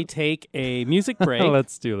So don't do we it. take a music break?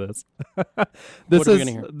 Let's do this. What This are we is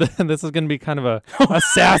gonna this is going to be kind of a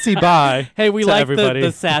sassy bye. Hey, we to like everybody.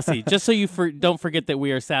 the sassy. Just so you don't forget that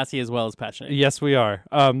we are sassy as well as passionate. Yes, we are.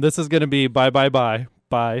 This is going to be bye,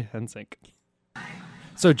 and sync.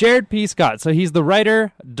 So Jared P. Scott. So he's the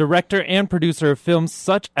writer, director, and producer of films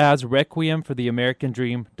such as Requiem for the American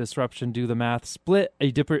Dream, Disruption, Do the Math, Split,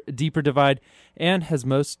 A Deeper Divide, and his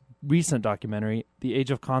most recent documentary, The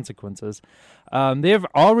Age of Consequences. They have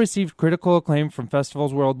all received critical acclaim from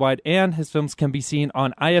festivals worldwide, and his films can be seen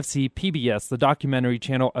on IFC, PBS, the documentary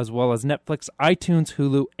channel, as well as Netflix, iTunes,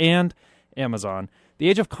 Hulu, and Amazon. The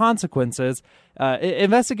Age of Consequences it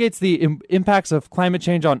investigates the impacts of climate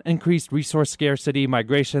change on increased resource scarcity,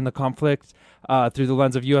 migration, the conflict through the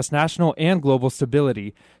lens of U.S. national and global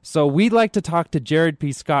stability. So we'd like to talk to Jared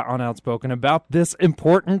P. Scott on Outspoken about this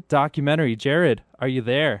important documentary. Jared, are you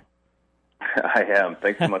there? I am.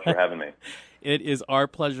 Thanks so much for having me. It is our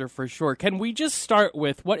pleasure for sure. Can we just start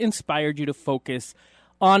with what inspired you to focus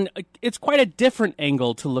on? It's quite a different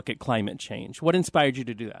angle to look at climate change. What inspired you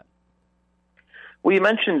to do that? Well, you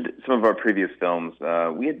mentioned some of our previous films.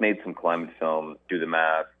 We had made some climate films, Do the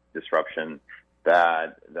Math, Disruption,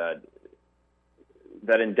 that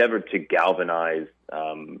endeavored to galvanize,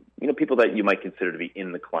 people that you might consider to be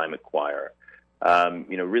in the climate choir.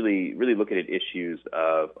 Really looking at issues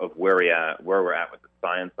of where we're at with the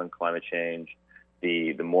science on climate change,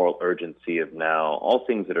 the moral urgency of now, all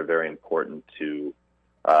things that are very important to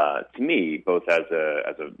me, both as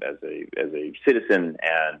a citizen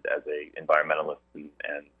and as a environmentalist,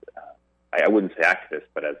 and I wouldn't say activist,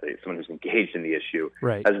 but as someone who's engaged in the issue,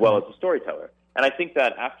 Right. as well as a storyteller. And I think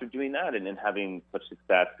that after doing that and then having such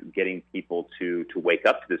success getting people to wake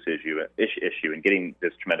up to this issue and getting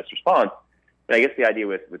this tremendous response, and I guess the idea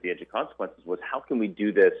with The Age of Consequences was, how can we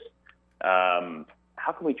do this? How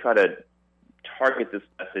can we try to target this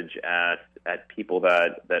message at people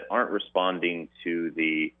that aren't responding to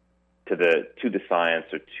the science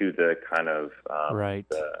or to the kind of Right.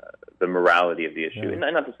 the morality of the issue, Yeah. and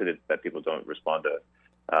not to say that people don't respond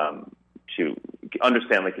to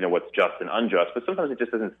understand what's just and unjust, but sometimes it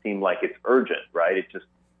just doesn't seem like it's urgent, right?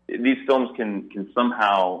 These films can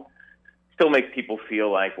somehow still make people feel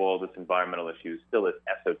like, well, this environmental issue is still this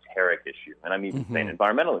esoteric issue, and I'm even saying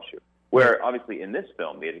environmental issue. Where obviously in this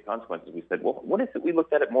film, The Age of Consequences, we said, well, what if we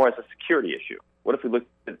looked at it more as a security issue? What if we looked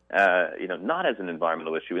at not as an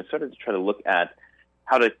environmental issue, and started to try to look at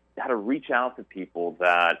how to reach out to people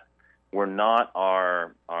that were not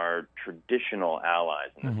our traditional allies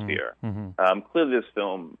in the sphere. Clearly, this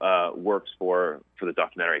film works for the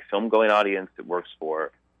documentary film-going audience. It works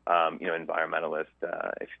for environmentalists,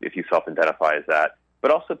 if you self-identify as that,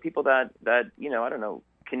 but also people that I don't know,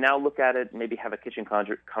 can now look at it, maybe have a kitchen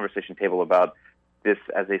conversation table about this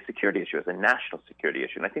as a security issue, as a national security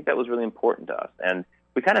issue. And I think that was really important to us. And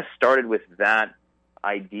we kind of started with that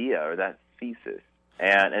idea or that thesis.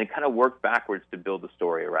 and kind of work backwards to build a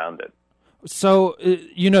story around it. So,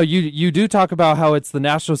 you do talk about how it's the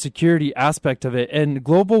national security aspect of it, and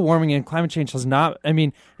global warming and climate change has not,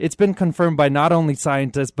 it's been confirmed by not only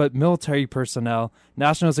scientists, but military personnel,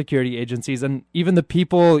 national security agencies, and even the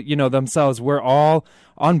people, themselves. We're all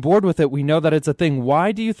on board with it. We know that it's a thing.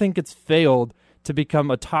 Why do you think it's failed to become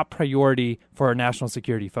a top priority for our national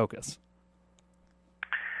security focus?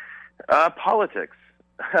 Politics.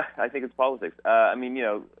 I think it's politics.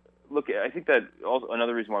 Look, I think that also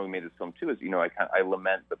another reason why we made this film too is, I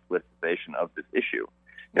lament the politicization of this issue.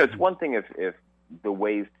 It's one thing if the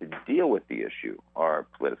ways to deal with the issue are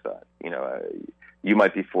politicized. You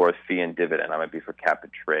might be for a fee and dividend. I might be for cap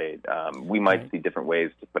and trade. We might see different ways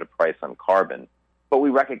to put a price on carbon, but we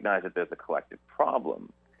recognize that there's a collective problem.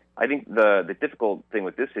 I think the difficult thing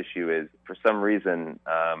with this issue is, for some reason,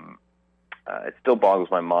 it still boggles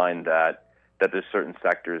my mind that there's certain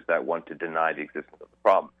sectors that want to deny the existence of the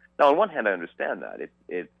problem. Now, on one hand, I understand that. I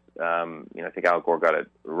think Al Gore got it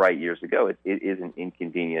right years ago. It is an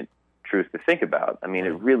inconvenient truth to think about.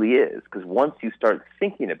 It really is, because once you start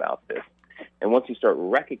thinking about this, and once you start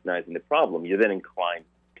recognizing the problem, you're then inclined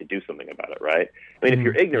to do something about it, right? If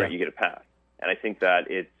you're ignorant, you get a pass. And I think that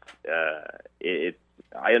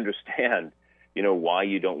I understand, why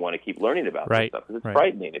you don't want to keep learning about this stuff, because it's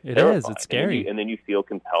frightening. It's terrifying. It's scary. And then you feel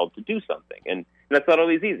compelled to do something. And that's not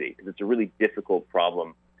always easy, because it's a really difficult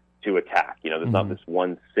problem to attack. There's not this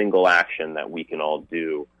one single action that we can all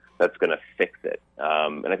do that's going to fix it.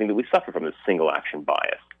 And I think that we suffer from this single action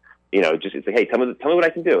bias. It's like, hey, tell me what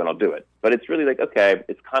I can do, and I'll do it. But it's really like, okay,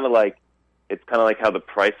 it's kind of like how the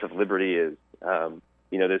price of liberty is.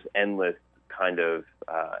 There's endless kind of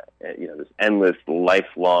this endless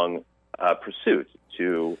lifelong pursuit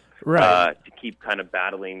to keep kind of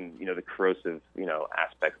battling, the corrosive,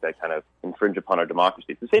 aspects that kind of infringe upon our democracy.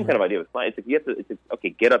 It's the same kind of idea with science. It's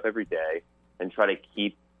get up every day and try to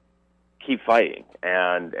keep fighting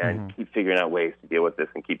and keep figuring out ways to deal with this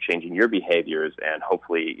and keep changing your behaviors and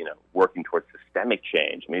hopefully, working towards systemic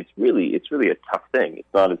change. It's really a tough thing.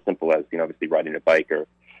 It's not as simple as, obviously riding a bike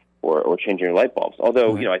or changing your light bulbs.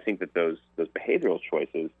 Although, I think that those behavioral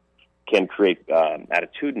choices can create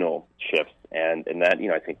attitudinal shifts, and that,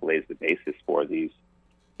 I think, lays the basis for these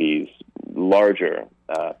larger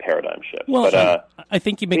paradigm shifts. Well, but, I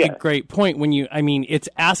think you make a great point when it's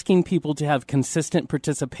asking people to have consistent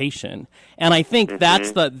participation, and I think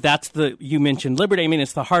that's the you mentioned liberty.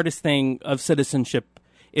 It's the hardest thing of citizenship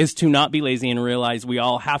is to not be lazy and realize we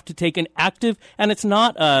all have to take an active, and it's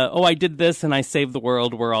not, I did this and I saved the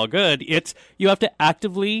world, we're all good. It's you have to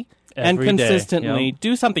actively and consistently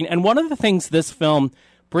do something. And one of the things this film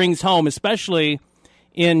brings home, especially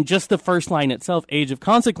in just the first line itself, Age of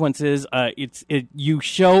Consequences, you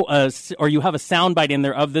show us, or you have a soundbite in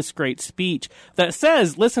there of this great speech that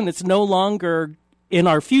says, listen, it's no longer in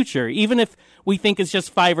our future. Even if we think it's just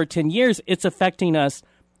 5 or 10 years, it's affecting us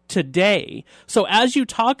today. So as you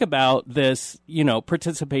talk about this,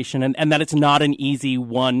 participation and that it's not an easy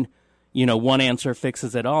one answer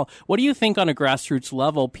fixes it all, what do you think on a grassroots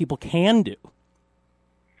level people can do?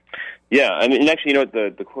 Yeah, actually,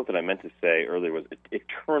 the quote that I meant to say earlier was,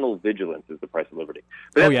 eternal vigilance is the price of liberty.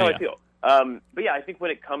 But that's how I feel. But yeah, I think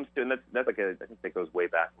when it comes to, and that's I think that goes way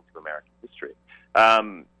back into American history.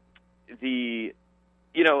 I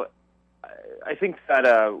think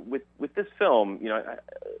that with this film,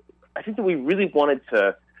 I think that we really wanted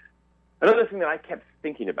to. Another thing that I kept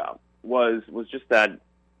thinking about was just that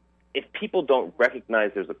if people don't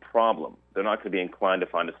recognize there's a problem, they're not going to be inclined to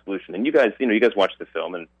find a solution. And you guys watched the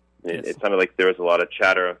film, and it sounded like there was a lot of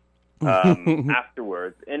chatter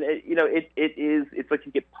afterwards. And it's like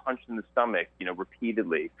you get punched in the stomach,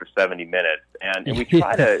 repeatedly for 70 minutes. And we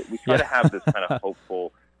try to have this kind of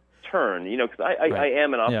hopeful turn, because I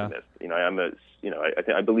am an optimist.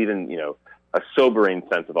 I believe in a sobering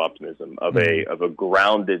sense of optimism, of a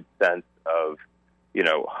grounded sense of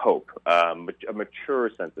hope, a mature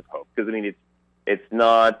sense of hope. Because it's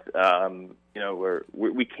not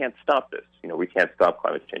we can't stop this. We can't stop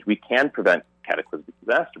climate change. We can prevent cataclysmic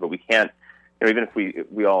disaster, but we can't. Even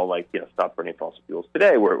if we all stop burning fossil fuels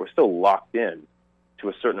today, we're still locked in to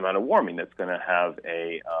a certain amount of warming that's going to have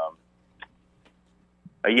a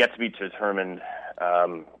yet to be determined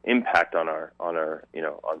impact on our on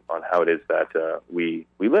how it is that we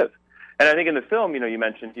live. And I think in the film, you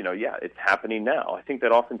mentioned, it's happening now. I think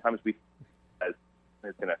that oftentimes as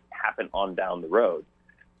it's going to happen on down the road.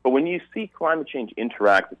 But when you see climate change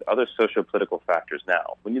interact with other socio-political factors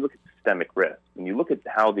now, when you look at systemic risk, when you look at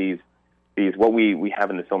how these what we have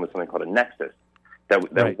in the film is something called a nexus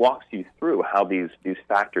that walks you through how these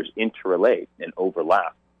factors interrelate and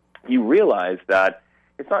overlap, you realize that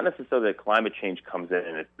it's not necessarily that climate change comes in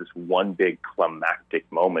and it's this one big climactic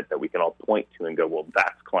moment that we can all point to and go, well,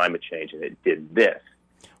 that's climate change and it did this.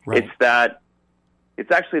 Right.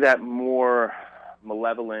 It's actually that more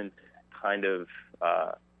malevolent kind of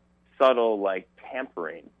subtle, like,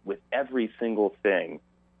 tampering with every single thing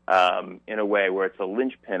in a way where it's a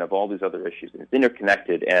linchpin of all these other issues and it's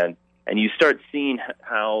interconnected, and you start seeing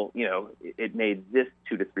how, you know, it made this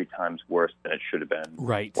 2 to 3 times worse than it should have been.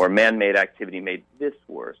 Right. Or man-made activity made this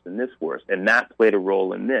worse, and that played a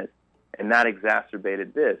role in this, and that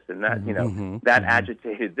exacerbated this, and that, you know, that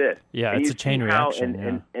agitated this. Yeah, and it's a chain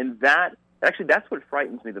reaction. And that, actually, that's what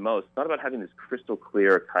frightens me the most. It's not about having this crystal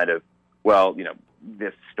clear kind of, well, you know,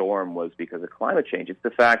 this storm was because of climate change. It's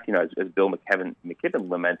the fact, you know, as Bill McKibben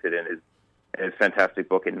lamented in his fantastic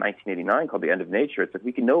book in 1989 called The End of Nature, it's like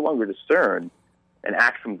we can no longer discern an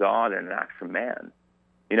act from God and an act from man.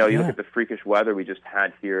 You know, you look at the freakish weather we just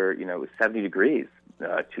had here, you know, it was 70 degrees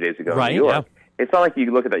 2 days ago in New York. Yeah. It's not like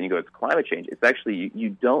you look at that and you go, it's climate change. It's actually,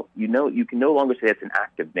 you can no longer say it's an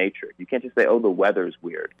act of nature. You can't just say, oh, the weather's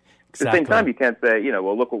weird. Exactly. At the same time, you can't say, you know,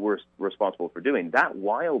 well, look what we're responsible for doing. That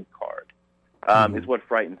wild card is what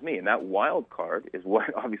frightens me. And that wild card is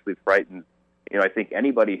what obviously frightens, you know, I think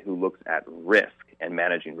anybody who looks at risk and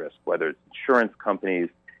managing risk, whether it's insurance companies,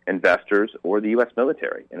 investors, or the U.S.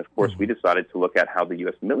 military. And, of course, we decided to look at how the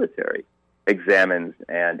U.S. military examines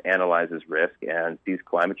and analyzes risk and sees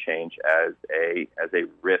climate change as a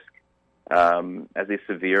risk, as a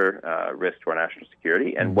severe risk to our national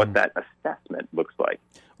security, and what that assessment looks like.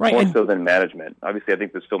 Right. More so than management. Obviously, I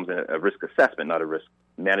think this film's a risk assessment, not a risk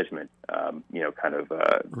management,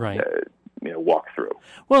 walk through.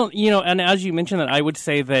 Well, you know, and as you mentioned that, I would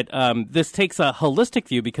say that this takes a holistic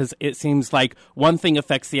view because it seems like one thing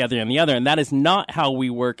affects the other and the other, and that is not how we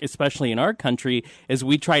work, especially in our country, is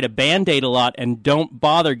we try to Band-Aid a lot and don't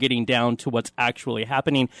bother getting down to what's actually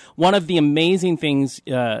happening. One of the amazing things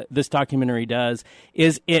this documentary does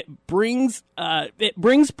is it brings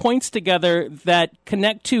points together that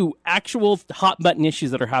connect to actual hot-button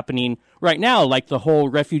issues that are happening right now, like the whole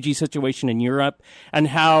refugee situation in Europe and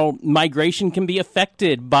how migration can be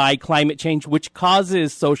affected by climate change, which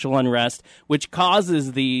causes social unrest, which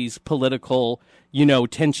causes these political, you know,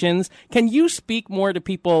 tensions. Can you speak more to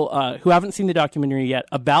people who haven't seen the documentary yet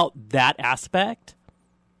about that aspect?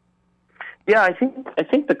 Yeah, I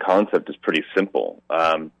think the concept is pretty simple.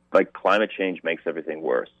 Like, climate change makes everything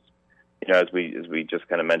worse. You know, as we just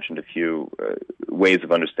kind of mentioned a few ways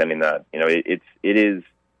of understanding that. You know, it is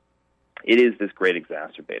this great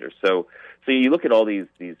exacerbator. So you look at all these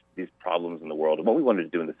problems in the world, and what we wanted to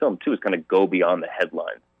do in the film too is kind of go beyond the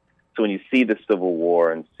headlines. So when you see the civil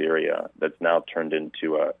war in Syria that's now turned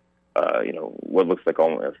into what looks like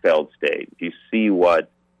almost a failed state, you see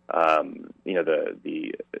what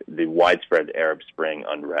the widespread Arab Spring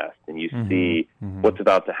unrest, and you see what's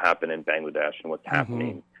about to happen in Bangladesh and what's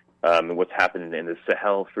happening. And what's happened in the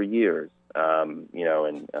Sahel for years, and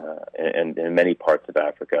in many parts of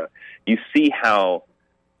Africa. You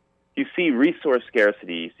see resource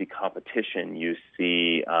scarcity, you see competition, you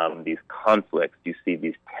see these conflicts, you see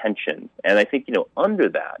these tensions, and I think, you know, under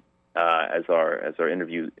that, as our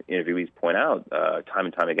interviewees point out time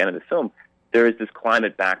and time again in the film, there is this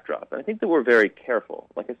climate backdrop, and I think that we're very careful.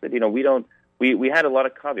 Like I said, you know, we had a lot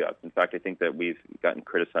of caveats. In fact, I think that we've gotten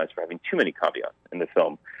criticized for having too many caveats in the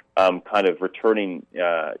film, kind of returning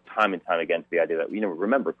time and time again to the idea that, you know,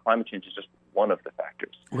 remember, climate change is just one of the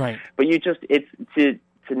factors. Right. But it's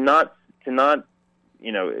to not,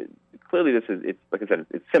 you know, clearly it's like I said,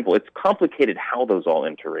 it's simple. It's complicated how those all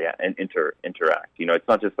interact. You know, it's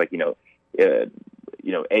not just like,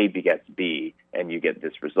 A begets B and you get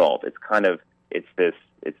this result. It's kind of, it's this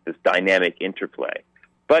dynamic interplay.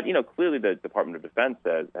 But, you know, clearly the Department of Defense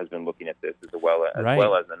has been looking at this as well as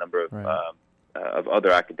a number of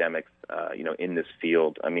other academics, in this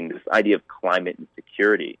field. I mean, this idea of climate and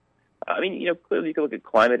security. I mean, you know, clearly you can look at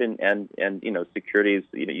climate and you know, security is,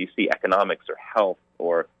 you know, you see economics or health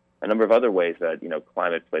or a number of other ways that, you know,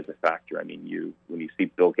 climate plays a factor. I mean, when you see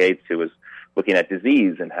Bill Gates, who was looking at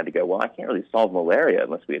disease and had to go, well, I can't really solve malaria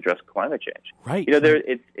unless we address climate change. Right. You know,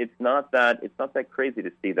 it's not that crazy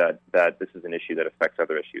to see that this is an issue that affects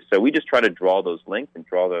other issues. So we just try to draw those links and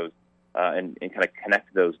draw those and kind of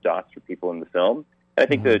connect those dots for people in the film. And I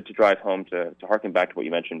think to drive home, to harken back to what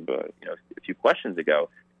you mentioned, a few questions ago,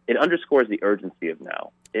 it underscores the urgency of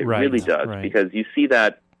now. It really does, because you see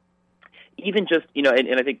that even just, you know,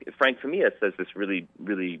 and I think Frank Famia says this really,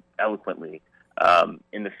 really eloquently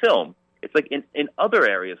in the film. It's like in other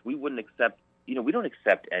areas we wouldn't accept, you know, we don't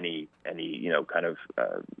accept any you know, kind of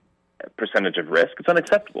percentage of risk. It's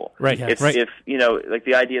unacceptable. Right. If like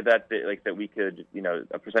the idea that that we could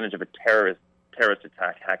a percentage of a terrorist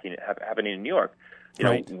attack happening in New York.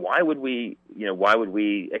 Why would we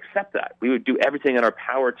accept that? We would do everything in our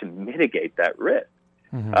power to mitigate that risk.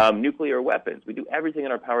 Nuclear weapons, we do everything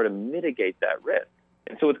in our power to mitigate that risk.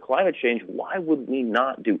 And so with climate change, why would we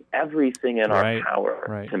not do everything in our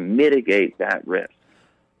power to mitigate that risk?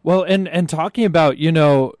 Well, and talking about,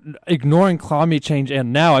 ignoring climate change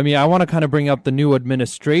and now, I mean, I want to kind of bring up the new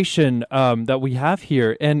administration that we have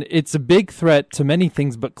here. And it's a big threat to many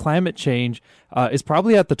things, but climate change is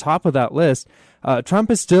probably at the top of that list. Trump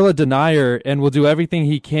is still a denier and will do everything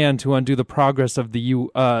he can to undo the progress of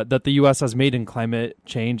that the U.S. has made in climate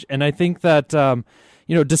change. And I think that,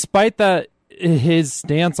 despite that, his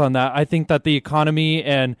stance on that, I think that the economy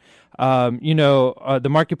and the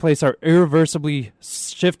marketplace are irreversibly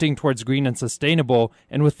shifting towards green and sustainable.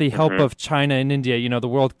 And with the help of China and India, the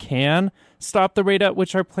world can stop the rate at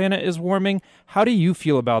which our planet is warming. How do you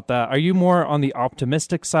feel about that? Are you more on the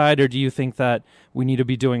optimistic side, or do you think that we need to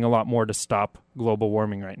be doing a lot more to stop global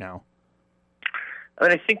warming right now? I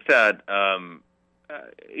mean, I think that, I'm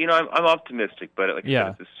optimistic, but I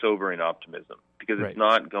said, it's a sobering optimism because it's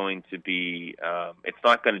not going to be, it's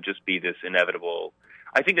not going to just be this inevitable.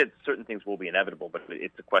 I think that certain things will be inevitable, but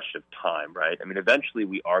it's a question of time, right? I mean, eventually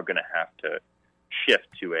we are going to have to shift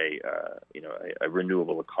to a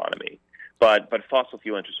renewable economy. But fossil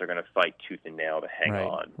fuel interests are going to fight tooth and nail to hang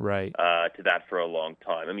on to that for a long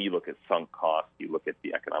time. I mean, you look at sunk costs, you look at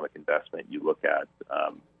the economic investment, you look at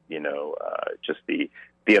just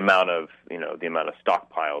the amount of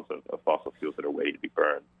stockpiles of fossil fuels that are waiting to be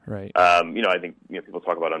burned. Right. I think people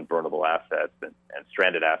talk about unburnable assets and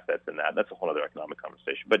stranded assets, and that's a whole other economic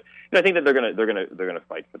conversation. But I think that they're going to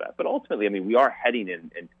fight for that. But ultimately, I mean, we are heading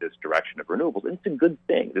into this direction of renewables, and it's a good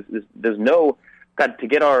thing. There's no to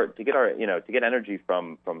get energy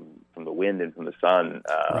from the wind and from the sun,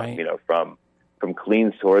 from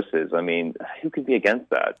clean sources. I mean, who could be against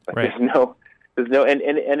that? There's no, and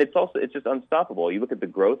it's just unstoppable. You look at the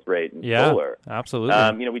growth rate in solar.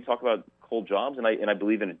 Absolutely. We talk about coal jobs, and I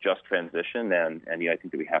believe in a just transition, and I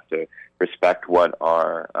think that we have to respect what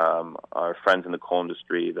our friends in the coal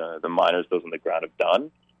industry, the miners, those on the ground have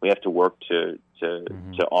done. We have to work to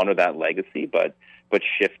honor that legacy, but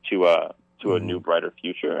shift to a new, brighter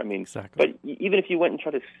future. I mean, but even if you went and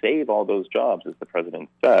tried to save all those jobs, as the president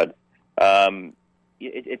said,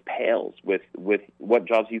 it pales with what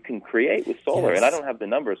jobs you can create with solar. Yes. And I don't have the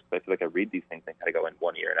numbers because I feel like I read these things and kind of go in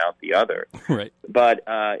one ear and out the other. Right. But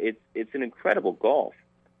it's an incredible gulf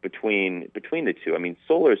between the two. I mean,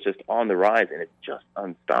 solar is just on the rise, and it's just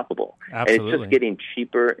unstoppable. Absolutely. And it's just getting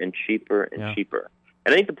cheaper and cheaper and cheaper.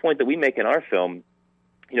 And I think the point that we make in our film,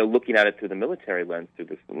 looking at it through the military lens, through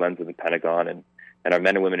this lens of the Pentagon and our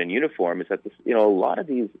men and women in uniform, is that a lot of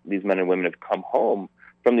these men and women have come home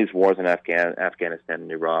from these wars in Afghanistan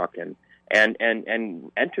and Iraq and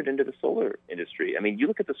entered into the solar industry. I mean, you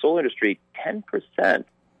look at the solar industry, 10% of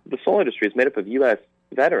the solar industry is made up of U.S.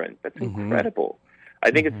 veterans. That's incredible.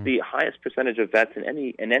 I think it's the highest percentage of vets in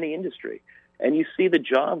any industry. And you see the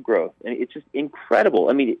job growth, and it's just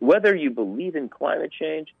incredible. I mean, whether you believe in climate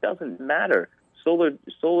change, doesn't matter. The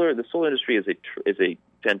solar industry is a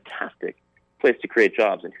fantastic place to create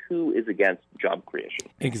jobs, and who is against job creation?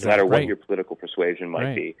 Exactly. No matter what your political persuasion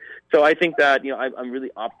might be. So I think that I'm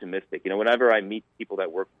really optimistic. Whenever I meet people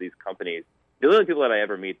that work for these companies, the only people that I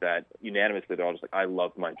ever meet that unanimously they're all just like, I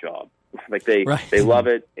love my job. Like they love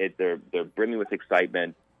it. They're brimming with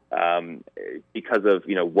excitement because of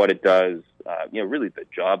what it does. Really the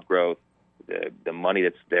job growth, the money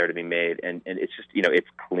that's there to be made, and it's just it's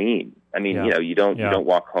clean. I mean you don't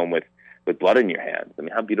walk home with blood in your hands. I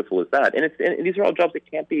mean, how beautiful is that? And these are all jobs that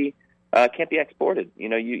can't be exported.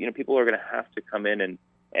 People are going to have to come in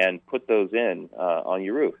and put those in on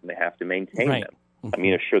your roof, and they have to maintain them. I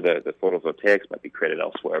mean, sure, the photovoltaics might be created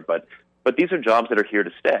elsewhere, but these are jobs that are here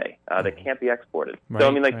to stay. That can't be exported. So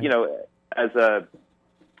I mean,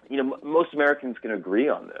 most Americans can agree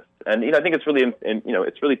on this, and I think it's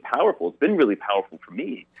really powerful. It's been really powerful for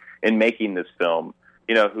me in making this film.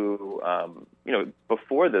 Who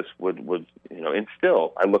before this would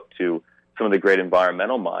instill. I look to some of the great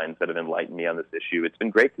environmental minds that have enlightened me on this issue. It's been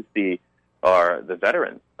great to see the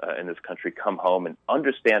veterans in this country come home and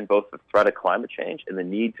understand both the threat of climate change and the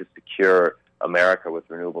need to secure America with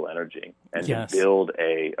renewable energy and to build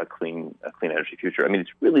a clean energy future. I mean,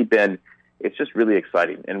 it's just really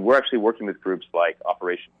exciting. And we're actually working with groups like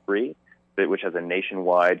Operation Free, which has a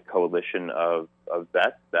nationwide coalition of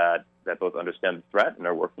vets that both understand the threat and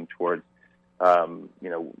are working towards, to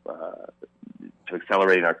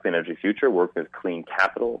accelerating our clean energy future, working with Clean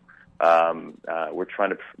Capital,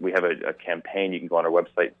 We have a campaign. You can go on our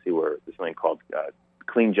website and see where there's something called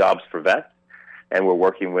Clean Jobs for Vets. And we're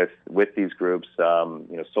working with these groups.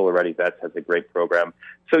 Solar Ready Vets has a great program.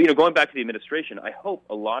 So, going back to the administration, I hope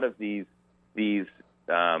a lot of these groups,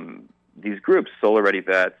 Solar Ready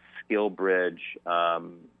Vets, Skill Bridge, there's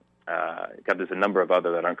a number of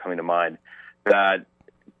other that aren't coming to mind, that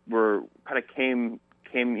were came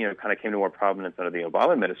to more prominence under the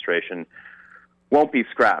Obama administration, won't be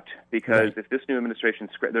scrapped, because if this new administration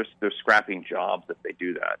they're scrapping jobs if they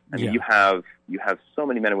do that. I mean, you have so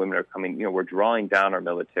many men and women are coming. We're drawing down our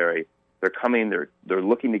military. They're coming. They're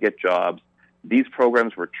looking to get jobs. These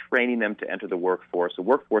programs, we're training them to enter the workforce, a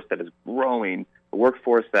workforce that is growing, a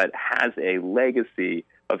workforce that has a legacy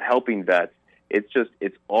of helping vets.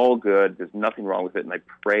 It's all good. There's nothing wrong with it, and I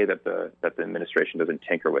pray that the administration doesn't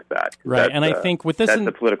tinker with that. Right, and I think with this, that's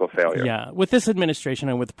a political failure. Yeah, with this administration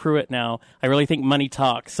and with Pruitt now, I really think money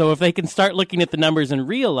talks. So if they can start looking at the numbers and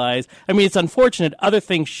realize, I mean, it's unfortunate. Other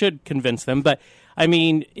things should convince them, but I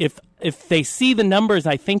mean, if they see the numbers,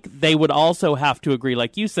 I think they would also have to agree.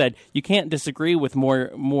 Like you said, you can't disagree with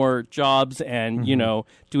more jobs and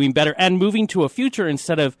doing better and moving to a future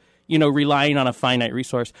instead of relying on a finite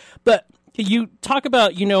resource, but. You talk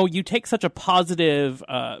about, you take such a positive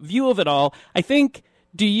view of it all. I think,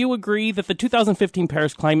 do you agree that the 2015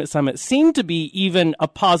 Paris Climate Summit seemed to be even a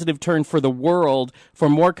positive turn for the world, for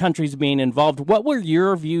more countries being involved? What were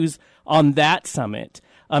your views on that summit?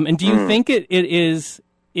 And do you think it is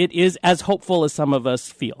as hopeful as some of us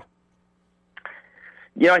feel?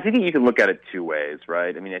 I think you can look at it two ways,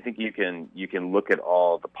 right? I mean, I think you can look at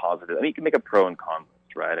all the positive. I mean, you can make a pro and con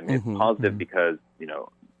list, right? I mean, it's positive because,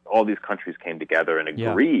 all these countries came together and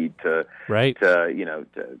agreed to try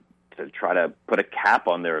to put a cap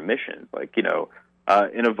on their emissions,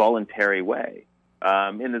 in a voluntary way.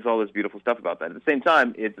 And there's all this beautiful stuff about that. At the same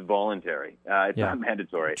time, it's voluntary. It's not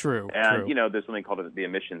mandatory. True. And, there's something called the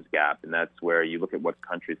emissions gap, and that's where you look at what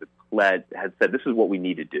countries had said, this is what we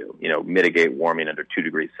need to do, mitigate warming under 2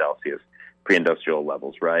 degrees Celsius, pre-industrial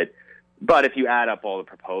levels, right? But if you add up all the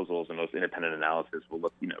proposals and those independent analysis,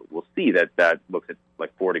 we'll see that looks at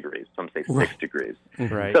like 4 degrees. Some say 6 degrees.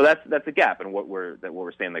 Right. So that's a gap in what we're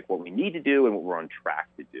saying, like what we need to do and what we're on track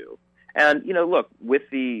to do. And look, with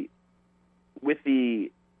the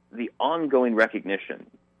ongoing recognition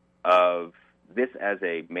of this as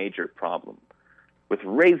a major problem, with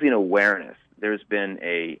raising awareness, there's been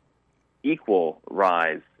a equal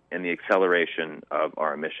rise in the acceleration of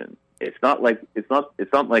our emissions. It's not like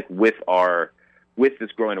with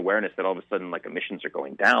this growing awareness that all of a sudden like emissions are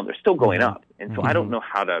going down. They're still going up, and so I don't know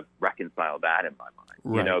how to reconcile that in my mind.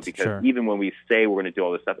 Because even when we say we're going to do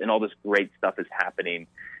all this stuff and all this great stuff is happening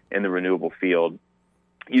in the renewable field,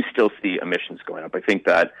 you still see emissions going up. I think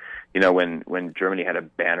that when Germany had a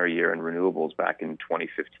banner year in renewables back in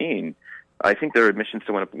 2015. I think their emissions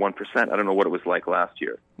still went up 1%. I don't know what it was like last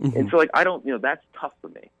year. And so that's tough for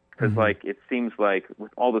me. Because it seems like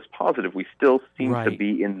with all this positive, we still seem to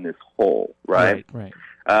be in this hole, right? Right.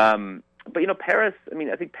 But Paris. I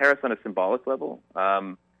mean, I think Paris on a symbolic level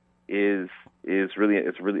is really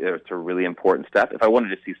it's a really important step. If I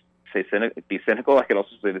wanted to be cynical, I could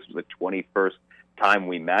also say this was the 21st time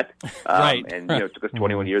we met, and it took us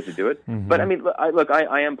 21 years to do it. But I mean,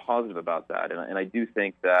 I am positive about that, and I do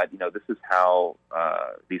think that this is how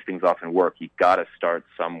these things often work. You got to start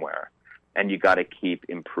somewhere. And you got to keep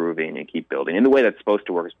improving and keep building. And the way that's supposed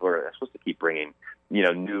to work is we're supposed to keep bringing,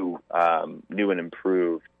 new and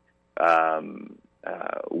improved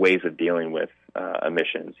ways of dealing with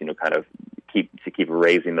emissions. Kind of keep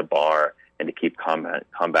raising the bar and to keep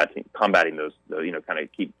combating those.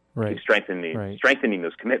 Keep strengthening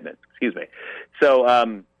those commitments. Excuse me.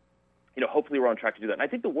 So hopefully we're on track to do that. And I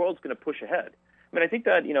think the world's going to push ahead. I mean, I think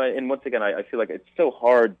that, and once again, I feel like it's so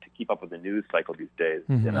hard to keep up with the news cycle these days.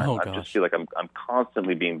 And I just feel like I'm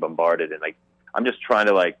constantly being bombarded, and I'm just trying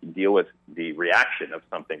to deal with the reaction of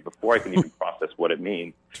something before I can even process what it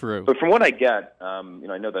means. True. But from what I get, I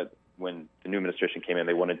know that when the new administration came in,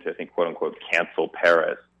 they wanted to, I think, quote unquote, cancel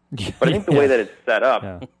Paris. But I think the way that it's set up,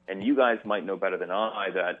 and you guys might know better than I,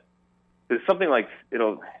 that there's something like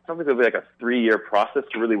it'll be like a 3-year process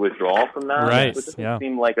to really withdraw from that. Right. It doesn't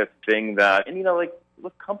seem like a thing that, and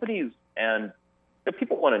look, companies and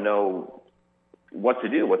people want to know what to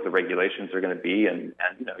do, what the regulations are going to be, and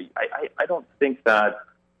I don't think that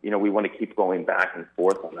we want to keep going back and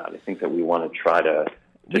forth on that. I think that we want to try to.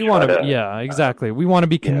 We want to, exactly. We want to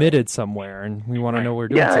be committed somewhere, and we want to know we're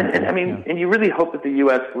doing something. And I mean, and you really hope that the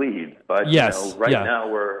U.S. leads, but right now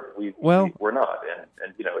we're not,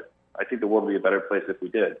 and I think the world would be a better place if we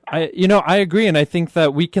did. I agree, and I think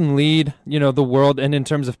that we can lead, the world, and in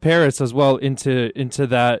terms of Paris as well, into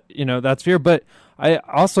that, that sphere. But I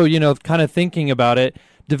also, kind of thinking about it,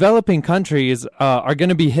 developing countries are going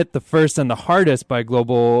to be hit the first and the hardest by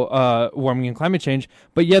global warming and climate change,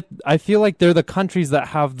 but yet I feel like they're the countries that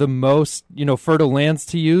have the most, fertile lands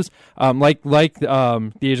to use, like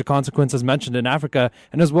the Age of Consequences mentioned in Africa,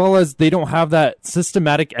 and as well as they don't have that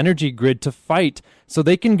systematic energy grid to fight, so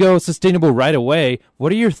they can go sustainable right away.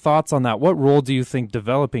 What are your thoughts on that? What role do you think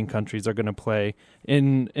developing countries are going to play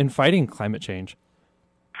in fighting climate change?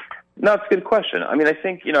 No, it's a good question. I mean, I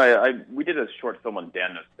think, we did a short film on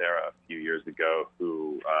Dan Nocera a few years ago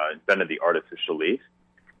who invented the artificial leaf.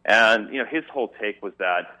 And, his whole take was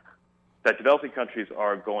that developing countries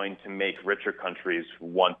are going to make richer countries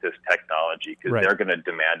want this technology because they're going to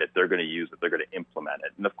demand it, they're going to use it, they're going to implement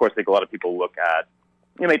it. And, of course, I think a lot of people look at,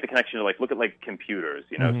 make the connection to, look at computers,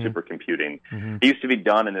 supercomputing. Mm-hmm. It used to be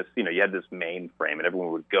done in this, you had this mainframe and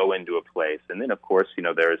everyone would go into a place. And then, of course,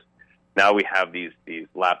 now we have these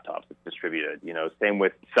laptops that's distributed, same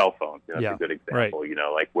with cell phones. That's a good example,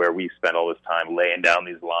 right. Where we spend all this time laying down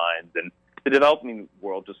these lines, and the developing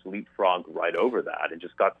world just leapfrogged right over that and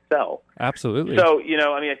just got cell. Absolutely. So,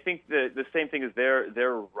 I think the same thing is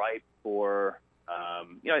they're ripe for,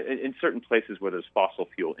 in certain places where there's fossil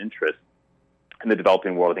fuel interest in the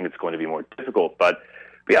developing world, I think it's going to be more difficult. But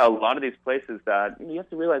yeah, a lot of these places that, you have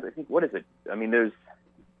to realize, I think, what is it? I mean, there's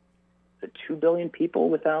 2 billion people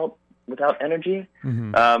without energy.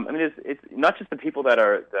 Mm-hmm. It's not just the people that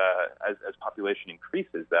are as population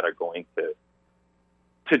increases that are going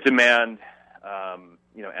to demand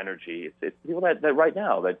energy. It's people that right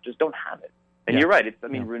now that just don't have it. And you're right.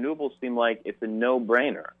 Renewables seem like it's a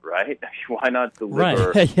no-brainer, right? Why not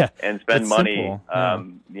deliver and spend money,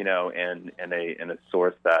 and a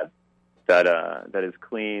source that is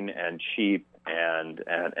clean and cheap and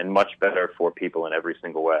much better for people in every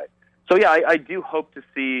single way. So yeah, I do hope to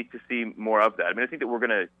see more of that. I mean, I think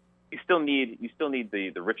that you still need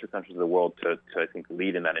the richer countries of the world to I think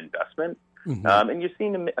lead in that investment. Mm-hmm. And you're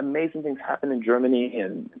seeing amazing things happen in Germany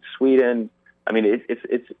and Sweden. I mean,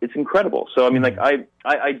 it's incredible. So I mean,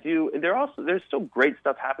 I do. And there's still great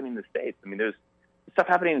stuff happening in the States. I mean, there's stuff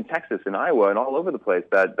happening in Texas and Iowa and all over the place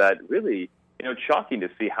that really, it's shocking to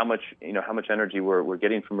see how much energy we're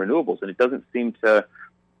getting from renewables, and it doesn't seem to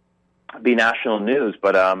be national news,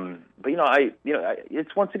 but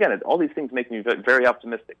it's once again, all these things make me very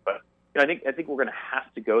optimistic. But I think we're going to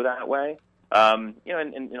have to go that way. And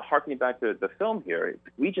harkening back to the film here,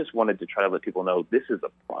 we just wanted to try to let people know this is a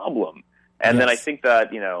problem, and then I think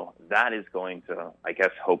that that is going to, I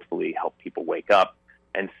guess, hopefully help people wake up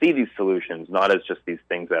and see these solutions not as just these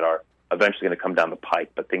things that are eventually going to come down the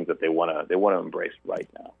pike, but things that they want to embrace right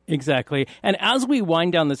now. Exactly. And as we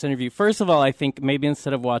wind down this interview, first of all, I think maybe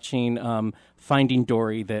instead of watching Finding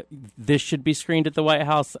Dory, that this should be screened at the White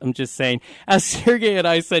House. I'm just saying, as Sergey and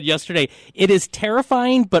I said yesterday, it is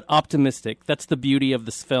terrifying but optimistic. That's the beauty of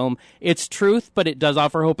this film. It's truth, but it does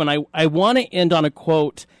offer hope. And I want to end on a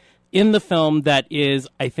quote in the film that is,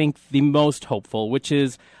 I think, the most hopeful, which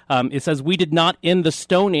is, it says, "We did not end the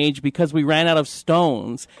Stone Age because we ran out of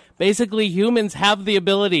stones." Basically, humans have the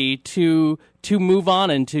ability to move on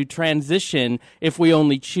and to transition if we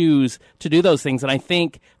only choose to do those things. And I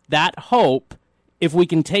think that hope, if we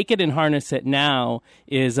can take it and harness it now,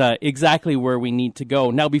 is exactly where we need to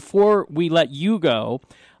go. Now, before we let you go,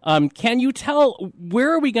 can you tell,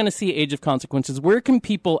 where are we going to see Age of Consequences? Where can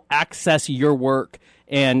people access your work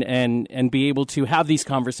and be able to have these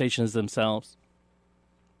conversations themselves?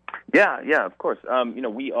 Yeah, of course.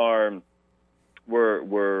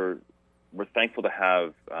 We're thankful to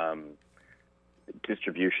have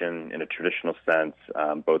distribution in a traditional sense,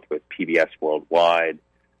 both with PBS Worldwide,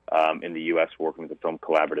 in the U.S. working with the Film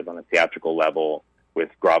Collaborative on a theatrical level, with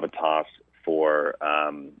Gravitas for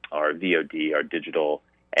our VOD, our digital,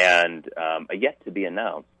 and a yet to be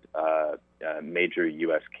announced major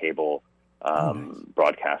U.S. cable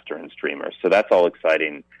broadcaster and streamer. So that's all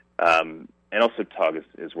exciting. And also Tug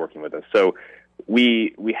is working with us. So we're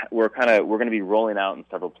going to be rolling out in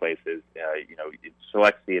several places.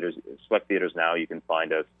 Select theaters now. You can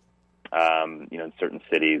find us. In certain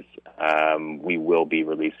cities. We will be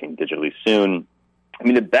releasing digitally soon. I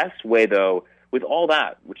mean, the best way though, with all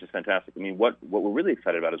that, which is fantastic. I mean, what we're really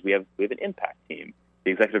excited about is we have an impact team.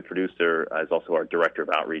 The executive producer is also our director of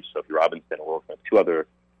outreach, Sophie Robinson, and we're working with two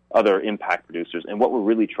other impact producers. And what we're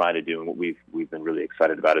really trying to do, and what we've been really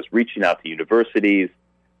excited about, is reaching out to universities,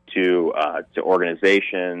 to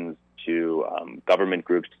organizations, to government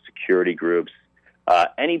groups, to security groups,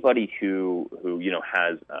 anybody who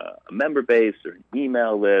has a member base or an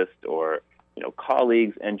email list or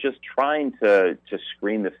colleagues, and just trying to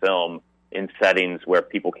screen the film in settings where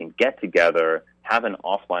people can get together, have an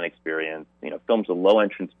offline experience. Film's a low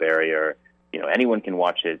entrance barrier. Anyone can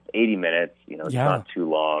watch it. It's 80 minutes. It's not too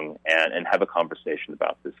long, and have a conversation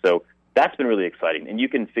about this. So that's been really exciting. And you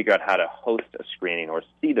can figure out how to host a screening or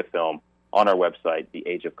see the film on our website,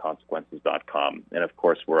 theageofconsequences.com. And of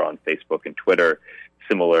course, we're on Facebook and Twitter.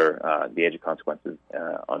 Similar, The Age of Consequences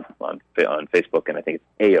on Facebook, and I think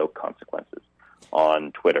it's AO Consequences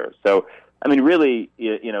on Twitter. So, I mean, really,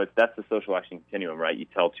 that's the social action continuum, right? You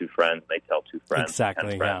tell two friends, they tell two friends.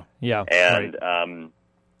 Exactly, friends. Yeah. And right.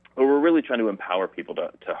 But we're really trying to empower people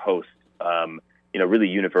to host, really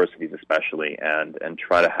universities especially, and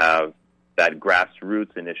try to have that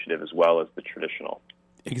grassroots initiative as well as the traditional.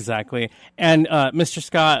 Exactly. And Mr.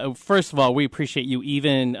 Scott, first of all, we appreciate you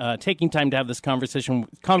even taking time to have this conversation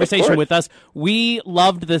with us. We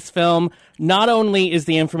loved this film. Not only is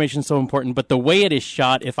the information so important, but the way it is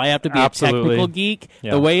shot, if I have to be a technical geek,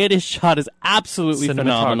 the way it is shot is absolutely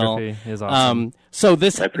phenomenal. Is awesome. So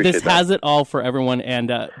this has it all for everyone.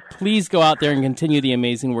 And please go out there and continue the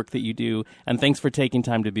amazing work that you do. And thanks for taking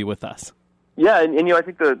time to be with us. Yeah, and I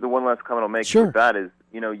think the one last comment I'll make with that is,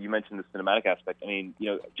 you mentioned the cinematic aspect. I mean,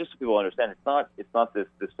 just so people understand, it's not this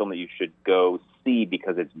film that you should go see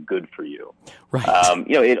because it's good for you. Right.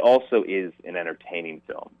 It also is an entertaining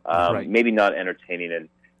film. Right. Maybe not entertaining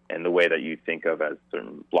in the way that you think of as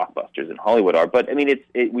certain blockbusters in Hollywood are, but I mean,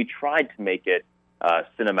 we tried to make it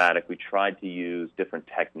cinematic. We tried to use different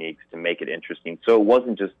techniques to make it interesting, so it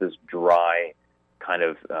wasn't just this dry kind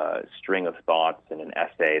of string of thoughts in an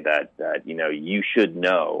essay that you should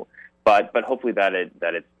know. But hopefully that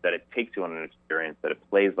it takes you on an experience, that it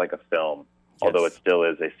plays like a film, although it still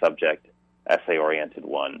is a subject essay oriented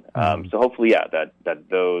one. So hopefully, that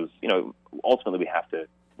those ultimately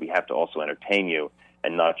we have to also entertain you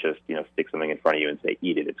and not just stick something in front of you and say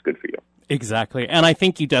eat it, it's good for you. Exactly, and I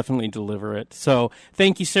think you definitely deliver it. So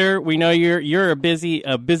thank you, sir. We know you're a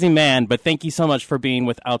busy man, but thank you so much for being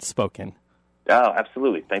with Outspoken. Oh,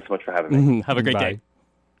 absolutely. Thanks so much for having me. Mm-hmm. Have a great day.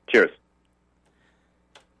 Cheers.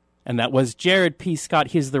 And that was Jared P. Scott.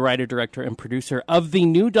 He's the writer, director, and producer of the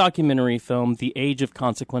new documentary film, The Age of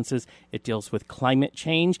Consequences. It deals with climate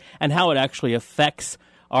change and how it actually affects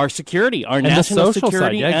our security, our national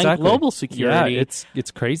security and global security. Yeah,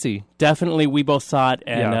 it's crazy. Definitely, we both saw it,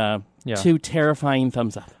 and two terrifying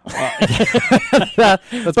thumbs up.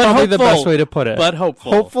 That's probably the best way to put it. But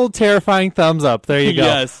hopeful. Hopeful, terrifying thumbs up. There you go.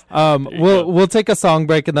 Yes. We'll take a song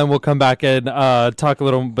break, and then we'll come back and talk a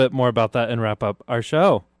little bit more about that and wrap up our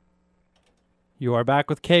show. You are back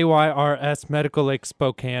with KYRS Medical Lake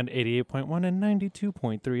Spokane, 88.1 and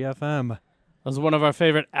 92.3 FM. That was one of our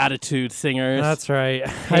favorite Attitude singers. That's right.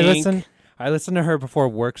 I listen to her before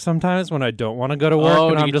work sometimes when I don't want to go to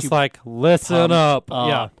work, and I'm just like, listen up.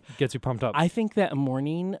 Yeah, gets you pumped up. I think that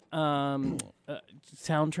morning soundtrack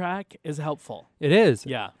is helpful. It is.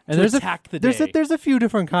 Yeah. And there's a few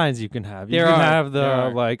different kinds you can have. You can have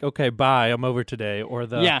the okay, bye, I'm over today, or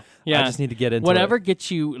the I just need to get into whatever it. Gets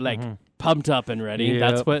you pumped up and ready. Yep.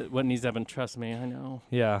 That's what needs to happen. Trust me, I know.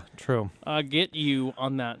 Yeah, true. Get you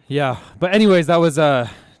on that. Yeah, but anyways, that was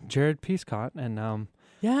Jared P. Scott and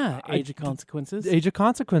Age of Consequences. Age of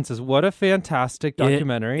Consequences. What a fantastic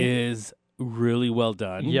documentary! It is really well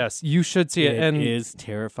done. Yes, you should see it. And it is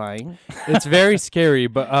terrifying. It's very scary,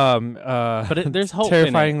 but there's hope.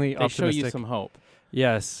 Terrifyingly in it. They optimistic. show you some hope.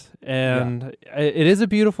 Yes, and it is a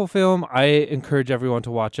beautiful film. I encourage everyone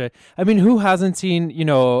to watch it. I mean, who hasn't seen,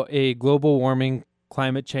 a global warming,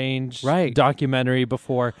 climate change documentary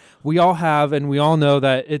before? We all have, and we all know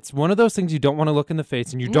that it's one of those things you don't want to look in the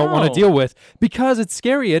face and you don't want to deal with because it's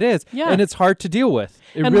scary. It is, and it's hard to deal with.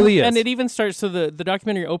 It really is. And it even starts, so the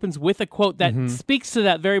documentary opens with a quote that speaks to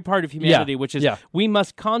that very part of humanity, which is, we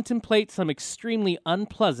must contemplate some extremely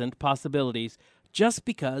unpleasant possibilities just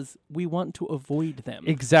because we want to avoid them.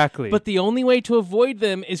 Exactly. But the only way to avoid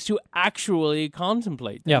them is to actually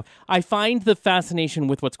contemplate them. Yeah. I find the fascination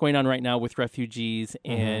with what's going on right now with refugees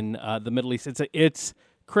in the Middle East. It's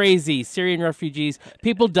crazy. Syrian refugees,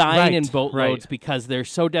 people dying in boatloads because they're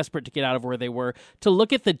so desperate to get out of where they were, to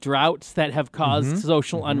look at the droughts that have caused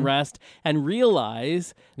social unrest and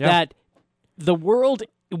realize that the world,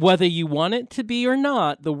 whether you want it to be or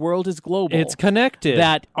not, the world is global. It's connected.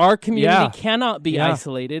 That our community cannot be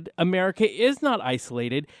isolated. America is not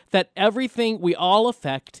isolated. That everything we all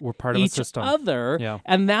affect we're part of each a system. other. Yeah.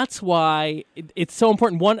 And that's why it's so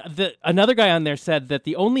important. Another guy on there said that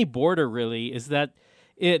the only border really is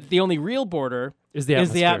the only real border Is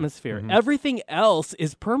the atmosphere. Everything else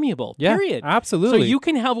is permeable. Yeah, Period. absolutely. So you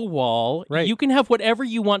can have a wall. Right. You can have whatever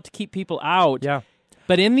you want to keep people out. Yeah.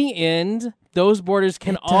 But in the end, those borders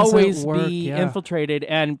can It doesn't always work, be yeah. infiltrated,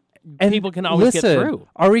 and And people can always listen, get through.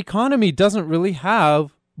 Our economy doesn't really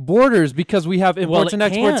have borders because we have imports it and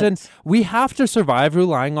exports, and can't. we have to survive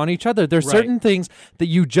relying on each other. There's Right. certain things that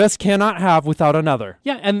you just cannot have without another.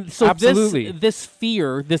 Yeah, and so Absolutely. this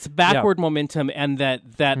fear, this backward momentum, and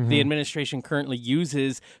that the administration currently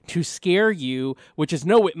uses to scare you, which is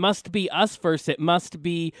no, it must be us first. It must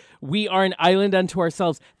be we are an island unto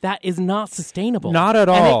ourselves. That is not sustainable. Not at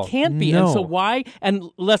And all. it can't be. And so No. why? And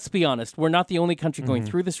let's be honest, we're not the only country going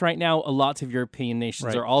through this right now. Lots of European nations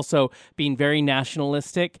Right. are also being very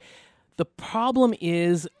nationalistic. The problem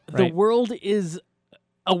is the Right. world is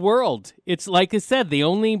a world. It's like I said, the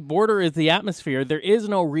only border is the atmosphere. There is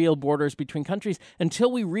no real borders between countries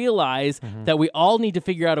until we realize that we all need to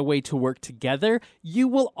figure out a way to work together. You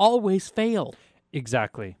will always fail.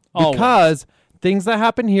 Exactly. Always. Because things that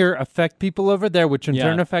happen here affect people over there, which in Yeah.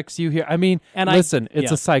 turn affects you here. I mean, And listen,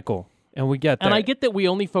 it's yeah. a cycle, and we get there. And I get that we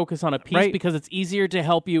only focus on a piece Right. because it's easier to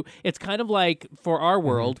help you. It's kind of like for our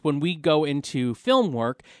world, when we go into film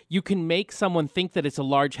work, you can make someone think that it's a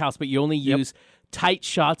large house, but you only use tight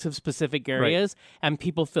shots of specific areas and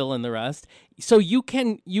people fill in the rest. So you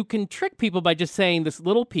can trick people by just saying this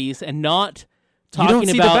little piece and not You don't talking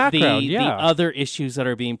see the about background, the yeah. other issues that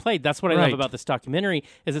are being played. That's what I love Right. about this documentary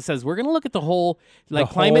is it says we're going to look at the whole The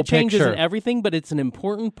climate whole changes picture. and everything, but it's an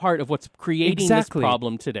important part of what's creating Exactly. this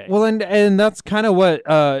problem today. Well, and that's kind of what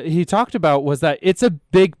he talked about was that it's a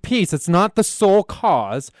big piece. It's not the sole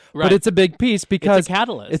cause, Right. but it's a big piece because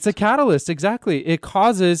catalyst. It's a catalyst, exactly. It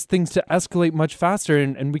causes things to escalate much faster,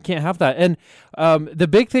 and we can't have that. And the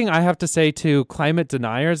big thing I have to say to climate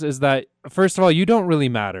deniers is that, first of all, you don't really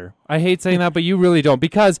matter. I hate saying that, but you really don't,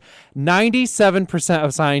 because 97%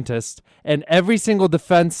 of scientists and every single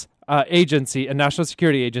defense agency and national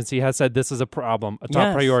security agency has said this is a problem, a top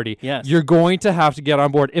Yes, priority. yes. You're going to have to get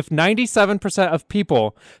on board. If 97% of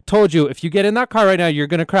people told you if you get in that car right now, you're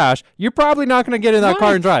going to crash, you're probably not going to get in that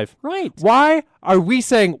car and drive. Right. Why are we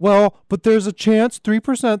saying, well, but there's a chance,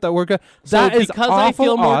 3% that we're going to... That is because awful I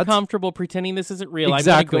feel more odds. comfortable pretending this isn't real,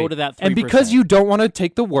 Exactly. I'm going to go to that 3%. And because you don't want to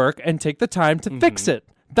take the work and take the time to fix it.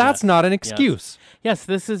 That's Yes. not an excuse. Yes,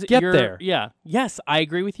 this is Get your, there. Yeah. Yes, I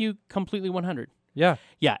agree with you completely 100. Yeah.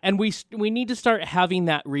 Yeah, and we need to start having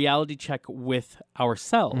that reality check with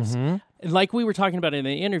ourselves. Like we were talking about in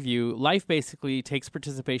the interview, life basically takes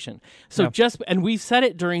participation. So and we've said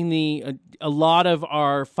it during a lot of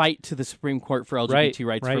our fight to the Supreme Court for LGBT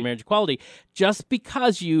rights for marriage equality. Just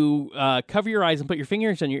because you cover your eyes and put your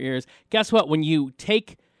fingers in your ears, guess what? When you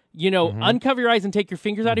take uncover your eyes and take your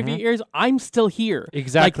fingers out of your ears, I'm still here.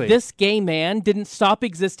 Exactly. Like this gay man didn't stop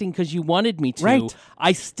existing because you wanted me to. Right.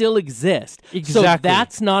 I still exist. So Exactly.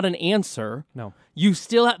 that's not an answer. No. You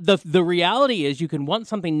still have the reality is you can want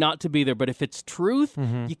something not to be there, but if it's truth,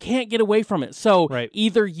 you can't get away from it. So Right.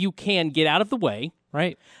 either you can get out of the way,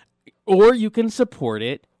 Right. or you can support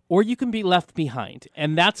it, or you can be left behind.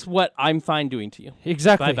 And that's what I'm fine doing to you.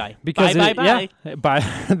 Exactly. Bye-bye. Because Bye-bye-bye. Yeah. Bye.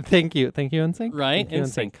 Thank you. Thank you, NSYNC. Right? Thank you, In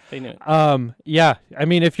sync. They knew it. Yeah. I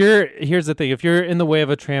mean, here's the thing. If you're in the way of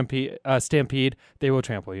a stampede, they will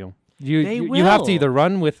trample you. They You have to will. either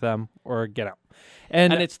run with them or get out.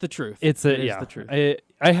 And And it's the truth. It is the truth.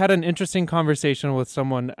 I had an interesting conversation with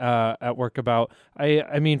someone at work about.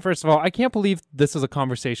 I mean, first of all, I can't believe this is a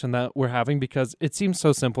conversation that we're having because it seems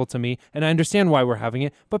so simple to me, and I understand why we're having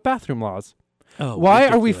it. But bathroom laws. Oh, Why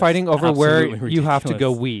are we ridiculous. fighting over Absolutely where you have to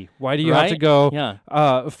go ridiculous. we? Why do you have to Right? go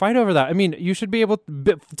Yeah. fight over that? I mean, you should be able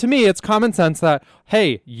to me, it's common sense that,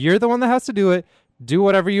 hey, you're the one that has to do it. Do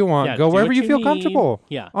whatever you want. Yeah, go do wherever what you you feel need. comfortable.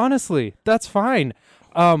 Yeah. Honestly, that's fine.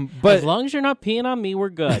 But as long as you're not peeing on me, we're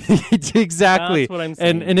good. exactly. That's what I'm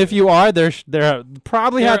saying. And if you are, there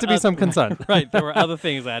probably There had to be are some consent. Right. There were other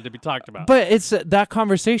things that had to be talked about. But it's that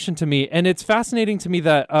conversation to me, and it's fascinating to me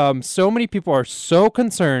that so many people are so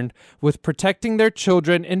concerned with protecting their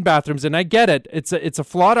children in bathrooms, and I get it. It's a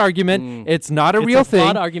flawed argument. It's not a it's real a thing.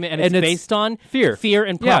 flawed argument, and it's based on fear.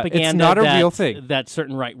 and Yeah, propaganda. it's not a that, real thing. that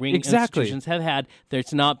certain right-wing Exactly. institutions have had.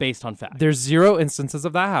 It's not based on fact. There's 0 instances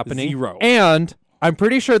of that happening. 0. And I'm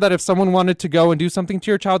pretty sure that if someone wanted to go and do something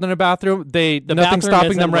to your child in a bathroom, The nothing's bathroom stopping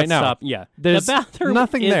isn't them right what's now. Yeah, There's the bathroom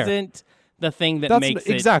nothing there. isn't the thing that That's makes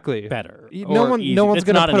exactly it better. No or one, easy. no one's It's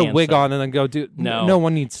gonna not put an a wig answer. on and then go do. No. No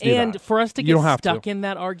one needs to do And that. for us to You get don't have stuck to. in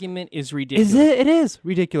that argument is ridiculous. Is it? It is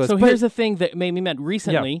ridiculous. So But here's the thing that made me mad.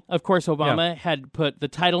 Recently, of course, Obama had put the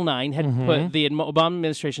Title IX, had put the Obama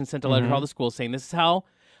administration sent a letter to all the schools saying this is how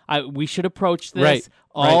We should approach this. Right.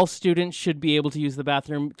 All students should be able to use the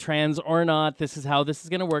bathroom, trans or not. This is how this is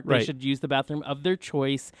going to work. They Right. should use the bathroom of their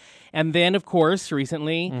choice. And then, of course,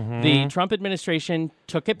 recently, the Trump administration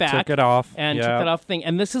took it back. Took it off. And Yeah. took that off thing.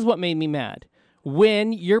 And this is what made me mad.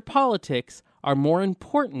 When your politics are more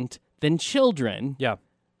important than children, Yeah,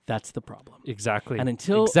 that's the problem. exactly. And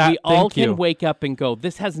until Exact- we all thank you. can wake up and go,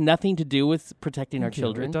 this has nothing to do with protecting our Thank you.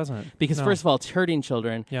 children. It doesn't. Because No. first of all, it's hurting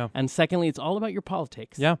children. Yeah. And secondly, it's all about your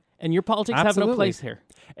politics. Yeah. And your politics have Absolutely. no place here.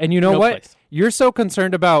 And you know No what? place. You're so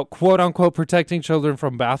concerned about quote unquote protecting children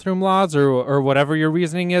from bathroom laws or whatever your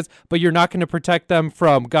reasoning is, but you're not going to protect them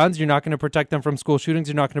from guns. You're not going to protect them from school shootings.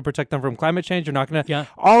 You're not going to protect them from climate change. You're not going to. Yeah.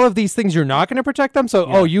 All of these things, you're not going to protect them. So,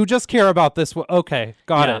 oh, you just care about this. Okay,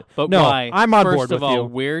 got Yeah, it. But no, why? I'm on First board of with all, you.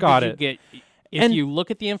 where got did it. you get? If And- you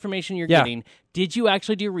look at the information you're Yeah. getting, did you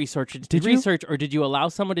actually do research? Did you? Research, or did you allow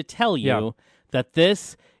someone to tell you Yeah. that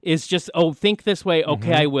this is just, think this way?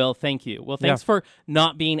 Okay, I will. Thank you. Well, thanks for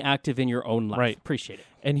not being active in your own life. Right. Appreciate it.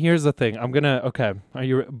 And here's the thing. Okay. Are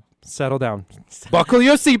you settle down? Buckle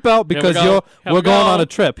your seatbelt because Here we go. Here we we're going go. on a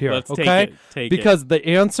trip here. Let's take okay? it. Take it. because the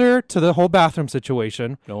answer to the whole bathroom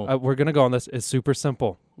situation, No. we're going to go on this, is super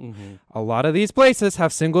simple. Mm-hmm. A lot of these places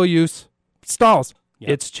have single-use stalls. Yep.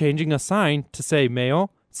 It's changing a sign to say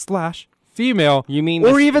male/female. You mean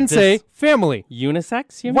or this- even this- say family.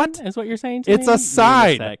 Unisex, you What? mean, is what you're saying to It's me? a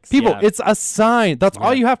sign. Unisex, People, yeah. it's a sign. That's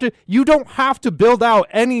all you have to. You don't have to build out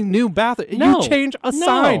any new bathroom. No. You change a No.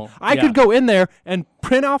 sign. I Yeah. could go in there and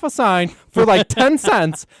print off a sign for like 10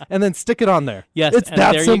 cents and then stick it on there. Yes, it's and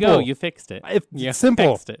that there simple. you go. You fixed it. You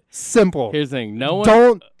simple. fixed it. Simple. Here's the thing. No one.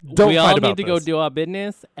 Don't we fight all about need to go this. do our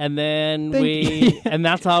business, and then Thank you. and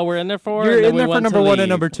that's all we're in there for. You're and then in we there for want to number one and leave.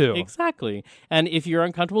 number two. Exactly. And if you're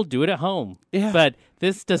uncomfortable, do it at home. Yeah. But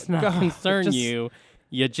this does not God, concern just- you.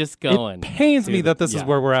 You're just going. It pains me that this is yeah.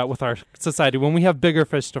 where we're at with our society when we have bigger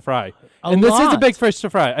fish to fry. A And this is a lot. big fish to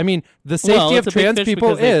fry. I mean, the safety well, of it's a big trans fish people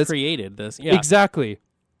because they've is created this. Yeah. exactly.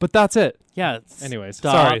 But that's it. Yeah. Anyways,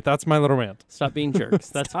 Stop. sorry. That's my little rant. Stop being jerks.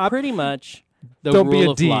 That's Stop. pretty much the Don't be rule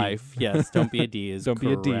a of D. life. Yes, don't be a D is Don't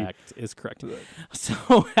be a D. correct. Is correct.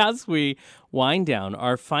 So as we wind down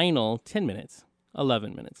our final 10 minutes,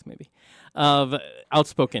 11 minutes maybe, of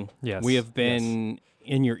Outspoken, Yes, we have been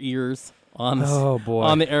in your ears on the, Oh, boy.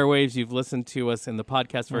 on the airwaves. You've listened to us in the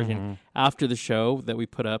podcast version Mm-hmm. after the show that we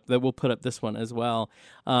put up, that we'll put up this one as well.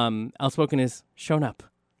 Outspoken has shown up.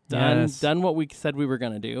 Yes. Done what we said we were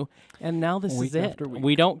going to do, and now this Week is it. after week.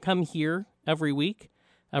 We don't come here every week,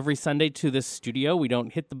 every Sunday to this studio. We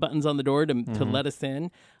don't hit the buttons on the door to Mm-hmm. let us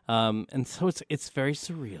in, and so it's very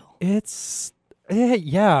surreal. It's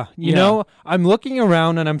yeah. You Yeah. know, I'm looking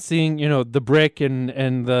around and I'm seeing, the brick and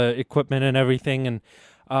the equipment and everything,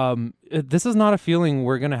 and this is not a feeling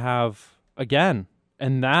we're gonna have again.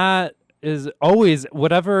 And that is always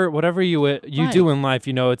whatever you Right. do in life.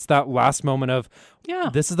 It's that last moment of Yeah,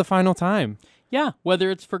 this is the final time. yeah.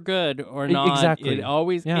 Whether it's for good or not, exactly. It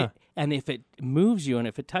always Yeah. and if it moves you and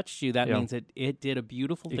if it touched you, that Yeah. means it did a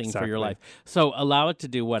beautiful thing for Exactly. your life. So allow it to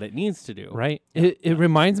do what it needs to do. Right. It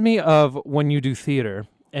reminds me of when you do theater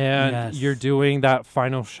and Yes. you're doing that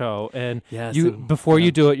final show, and Yes, you and- before yeah.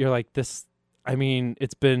 you do it, you're like this. I mean,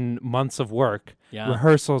 it's been months of work, Yeah.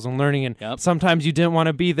 rehearsals and learning, and Yep. sometimes you didn't want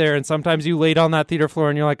to be there, and sometimes you laid on that theater floor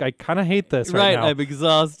and you're like, I kind of hate this right now. I'm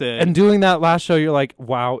exhausted. And doing that last show, you're like,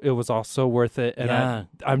 wow, it was all so worth it, and Yeah.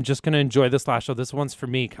 I'm just gonna enjoy this last show. This one's for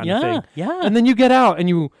me, kind yeah, of thing. yeah. And then you get out and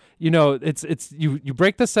you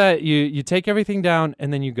break the set, you take everything down,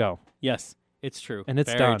 and then you go. Yes, it's true. And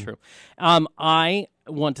it's very done. true. I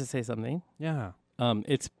want to say something. Yeah.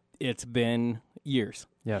 It's been years.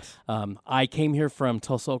 Yes. I came here from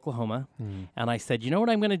Tulsa, Oklahoma, and I said, you know what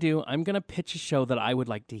I'm going to do? I'm going to pitch a show that I would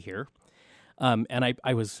like to hear. And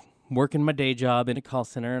I was working my day job in a call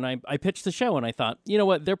center, and I pitched the show, and I thought, you know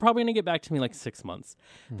what? They're probably going to get back to me like 6 months.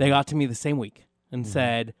 They got to me the same week and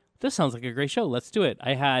said, this sounds like a great show. Let's do it.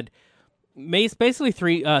 I had basically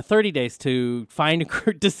 30 days to find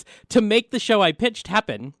to make the show I pitched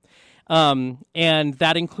happen. And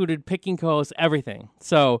that included picking co-hosts, everything.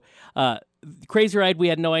 So, Crazy Ride, we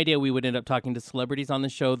had no idea we would end up talking to celebrities on the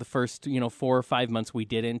show. The first, 4 or 5 months we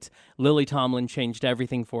didn't. Lily Tomlin changed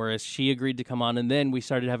everything for us. She agreed to come on, and then we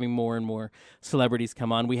started having more and more celebrities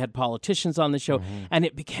come on. We had politicians on the show, and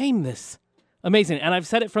it became this amazing. And I've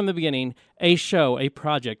said it from the beginning, a show, a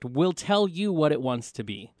project will tell you what it wants to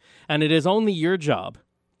be. And it is only your job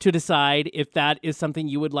to decide if that is something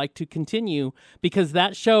you would like to continue, because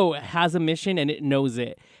that show has a mission and it knows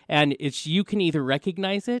it. and it's you can either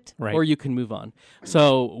recognize it Right. or you can move on.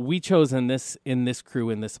 So we chose in this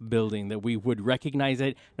crew in this building that we would recognize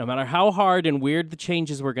it no matter how hard and weird the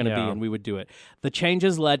changes were going to be, Yeah. and we would do it. The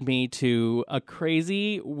changes led me to a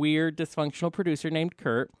crazy, weird, dysfunctional producer named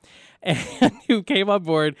Kurt, and who came on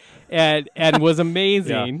board and was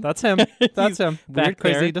amazing. Yeah, that's him. That's him. Back Weird,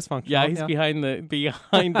 crazy, there. dysfunctional. Yeah, he's behind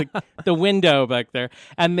the window back there.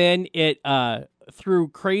 And then it through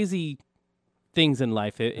crazy things in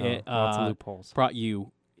life, it lots of loopholes. brought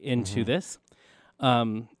you into this.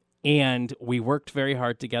 And we worked very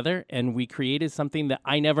hard together, and we created something that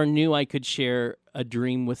I never knew I could share a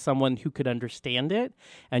dream with someone who could understand it,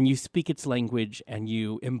 and you speak its language and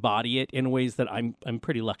you embody it in ways that I'm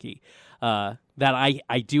pretty lucky that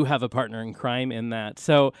I do have a partner in crime in that.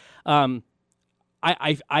 So I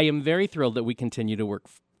am very thrilled that we continue to work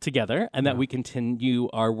together and that we continue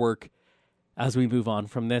our work as we move on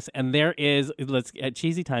from this. And there is, let's at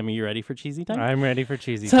cheesy time. Are you ready for cheesy time? I'm ready for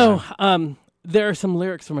cheesy So, time. there are some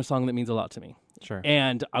lyrics from a song that means a lot to me. Sure.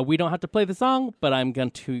 And we don't have to play the song, but I am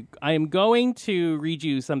going to read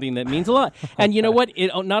you something that means a lot. And you know what?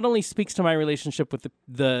 It not only speaks to my relationship with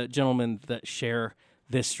the gentlemen that share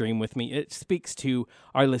this stream with me, it speaks to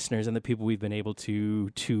our listeners and the people we've been able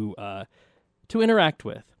to interact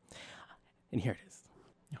with. And here it is.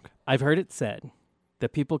 Okay. I've heard it said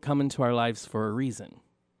that people come into our lives for a reason,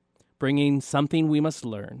 bringing something we must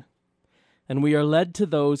learn. And we are led to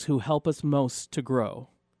those who help us most to grow,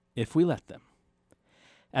 if we let them.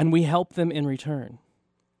 And we help them in return.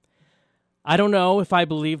 I don't know if I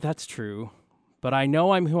believe that's true, but I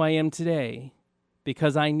know I'm who I am today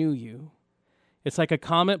because I knew you. It's like a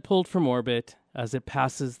comet pulled from orbit as it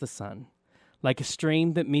passes the sun, like a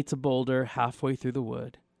stream that meets a boulder halfway through the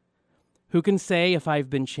wood. Who can say if I've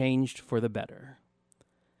been changed for the better?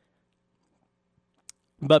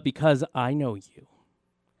 But because I know you,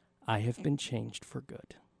 I have been changed for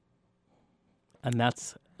good. And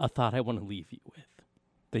that's a thought I want to leave you with.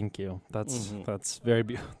 Thank you. That's very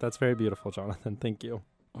beautiful, Jonathan. Thank you.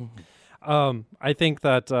 I think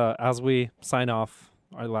that as we sign off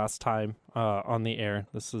our last time on the air,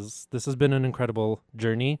 this has been an incredible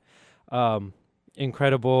journey,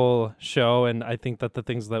 incredible show, and I think that the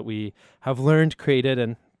things that we have learned, created,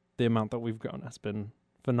 and the amount that we've grown has been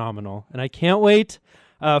phenomenal. And I can't wait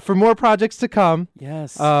for more projects to come.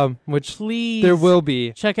 Yes. Which please there will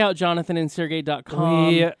be. Check out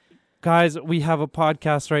jonathanandsergey.com. Guys, we have a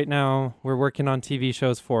podcast right now. We're working on TV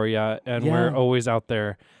shows for you, and we're always out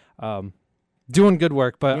there doing good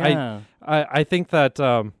work. But I think that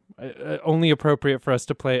only appropriate for us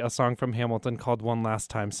to play a song from Hamilton called One Last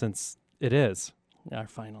Time, since it is our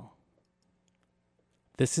final.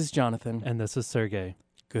 This is Jonathan. And this is Sergey.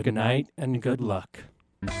 Good night and good luck.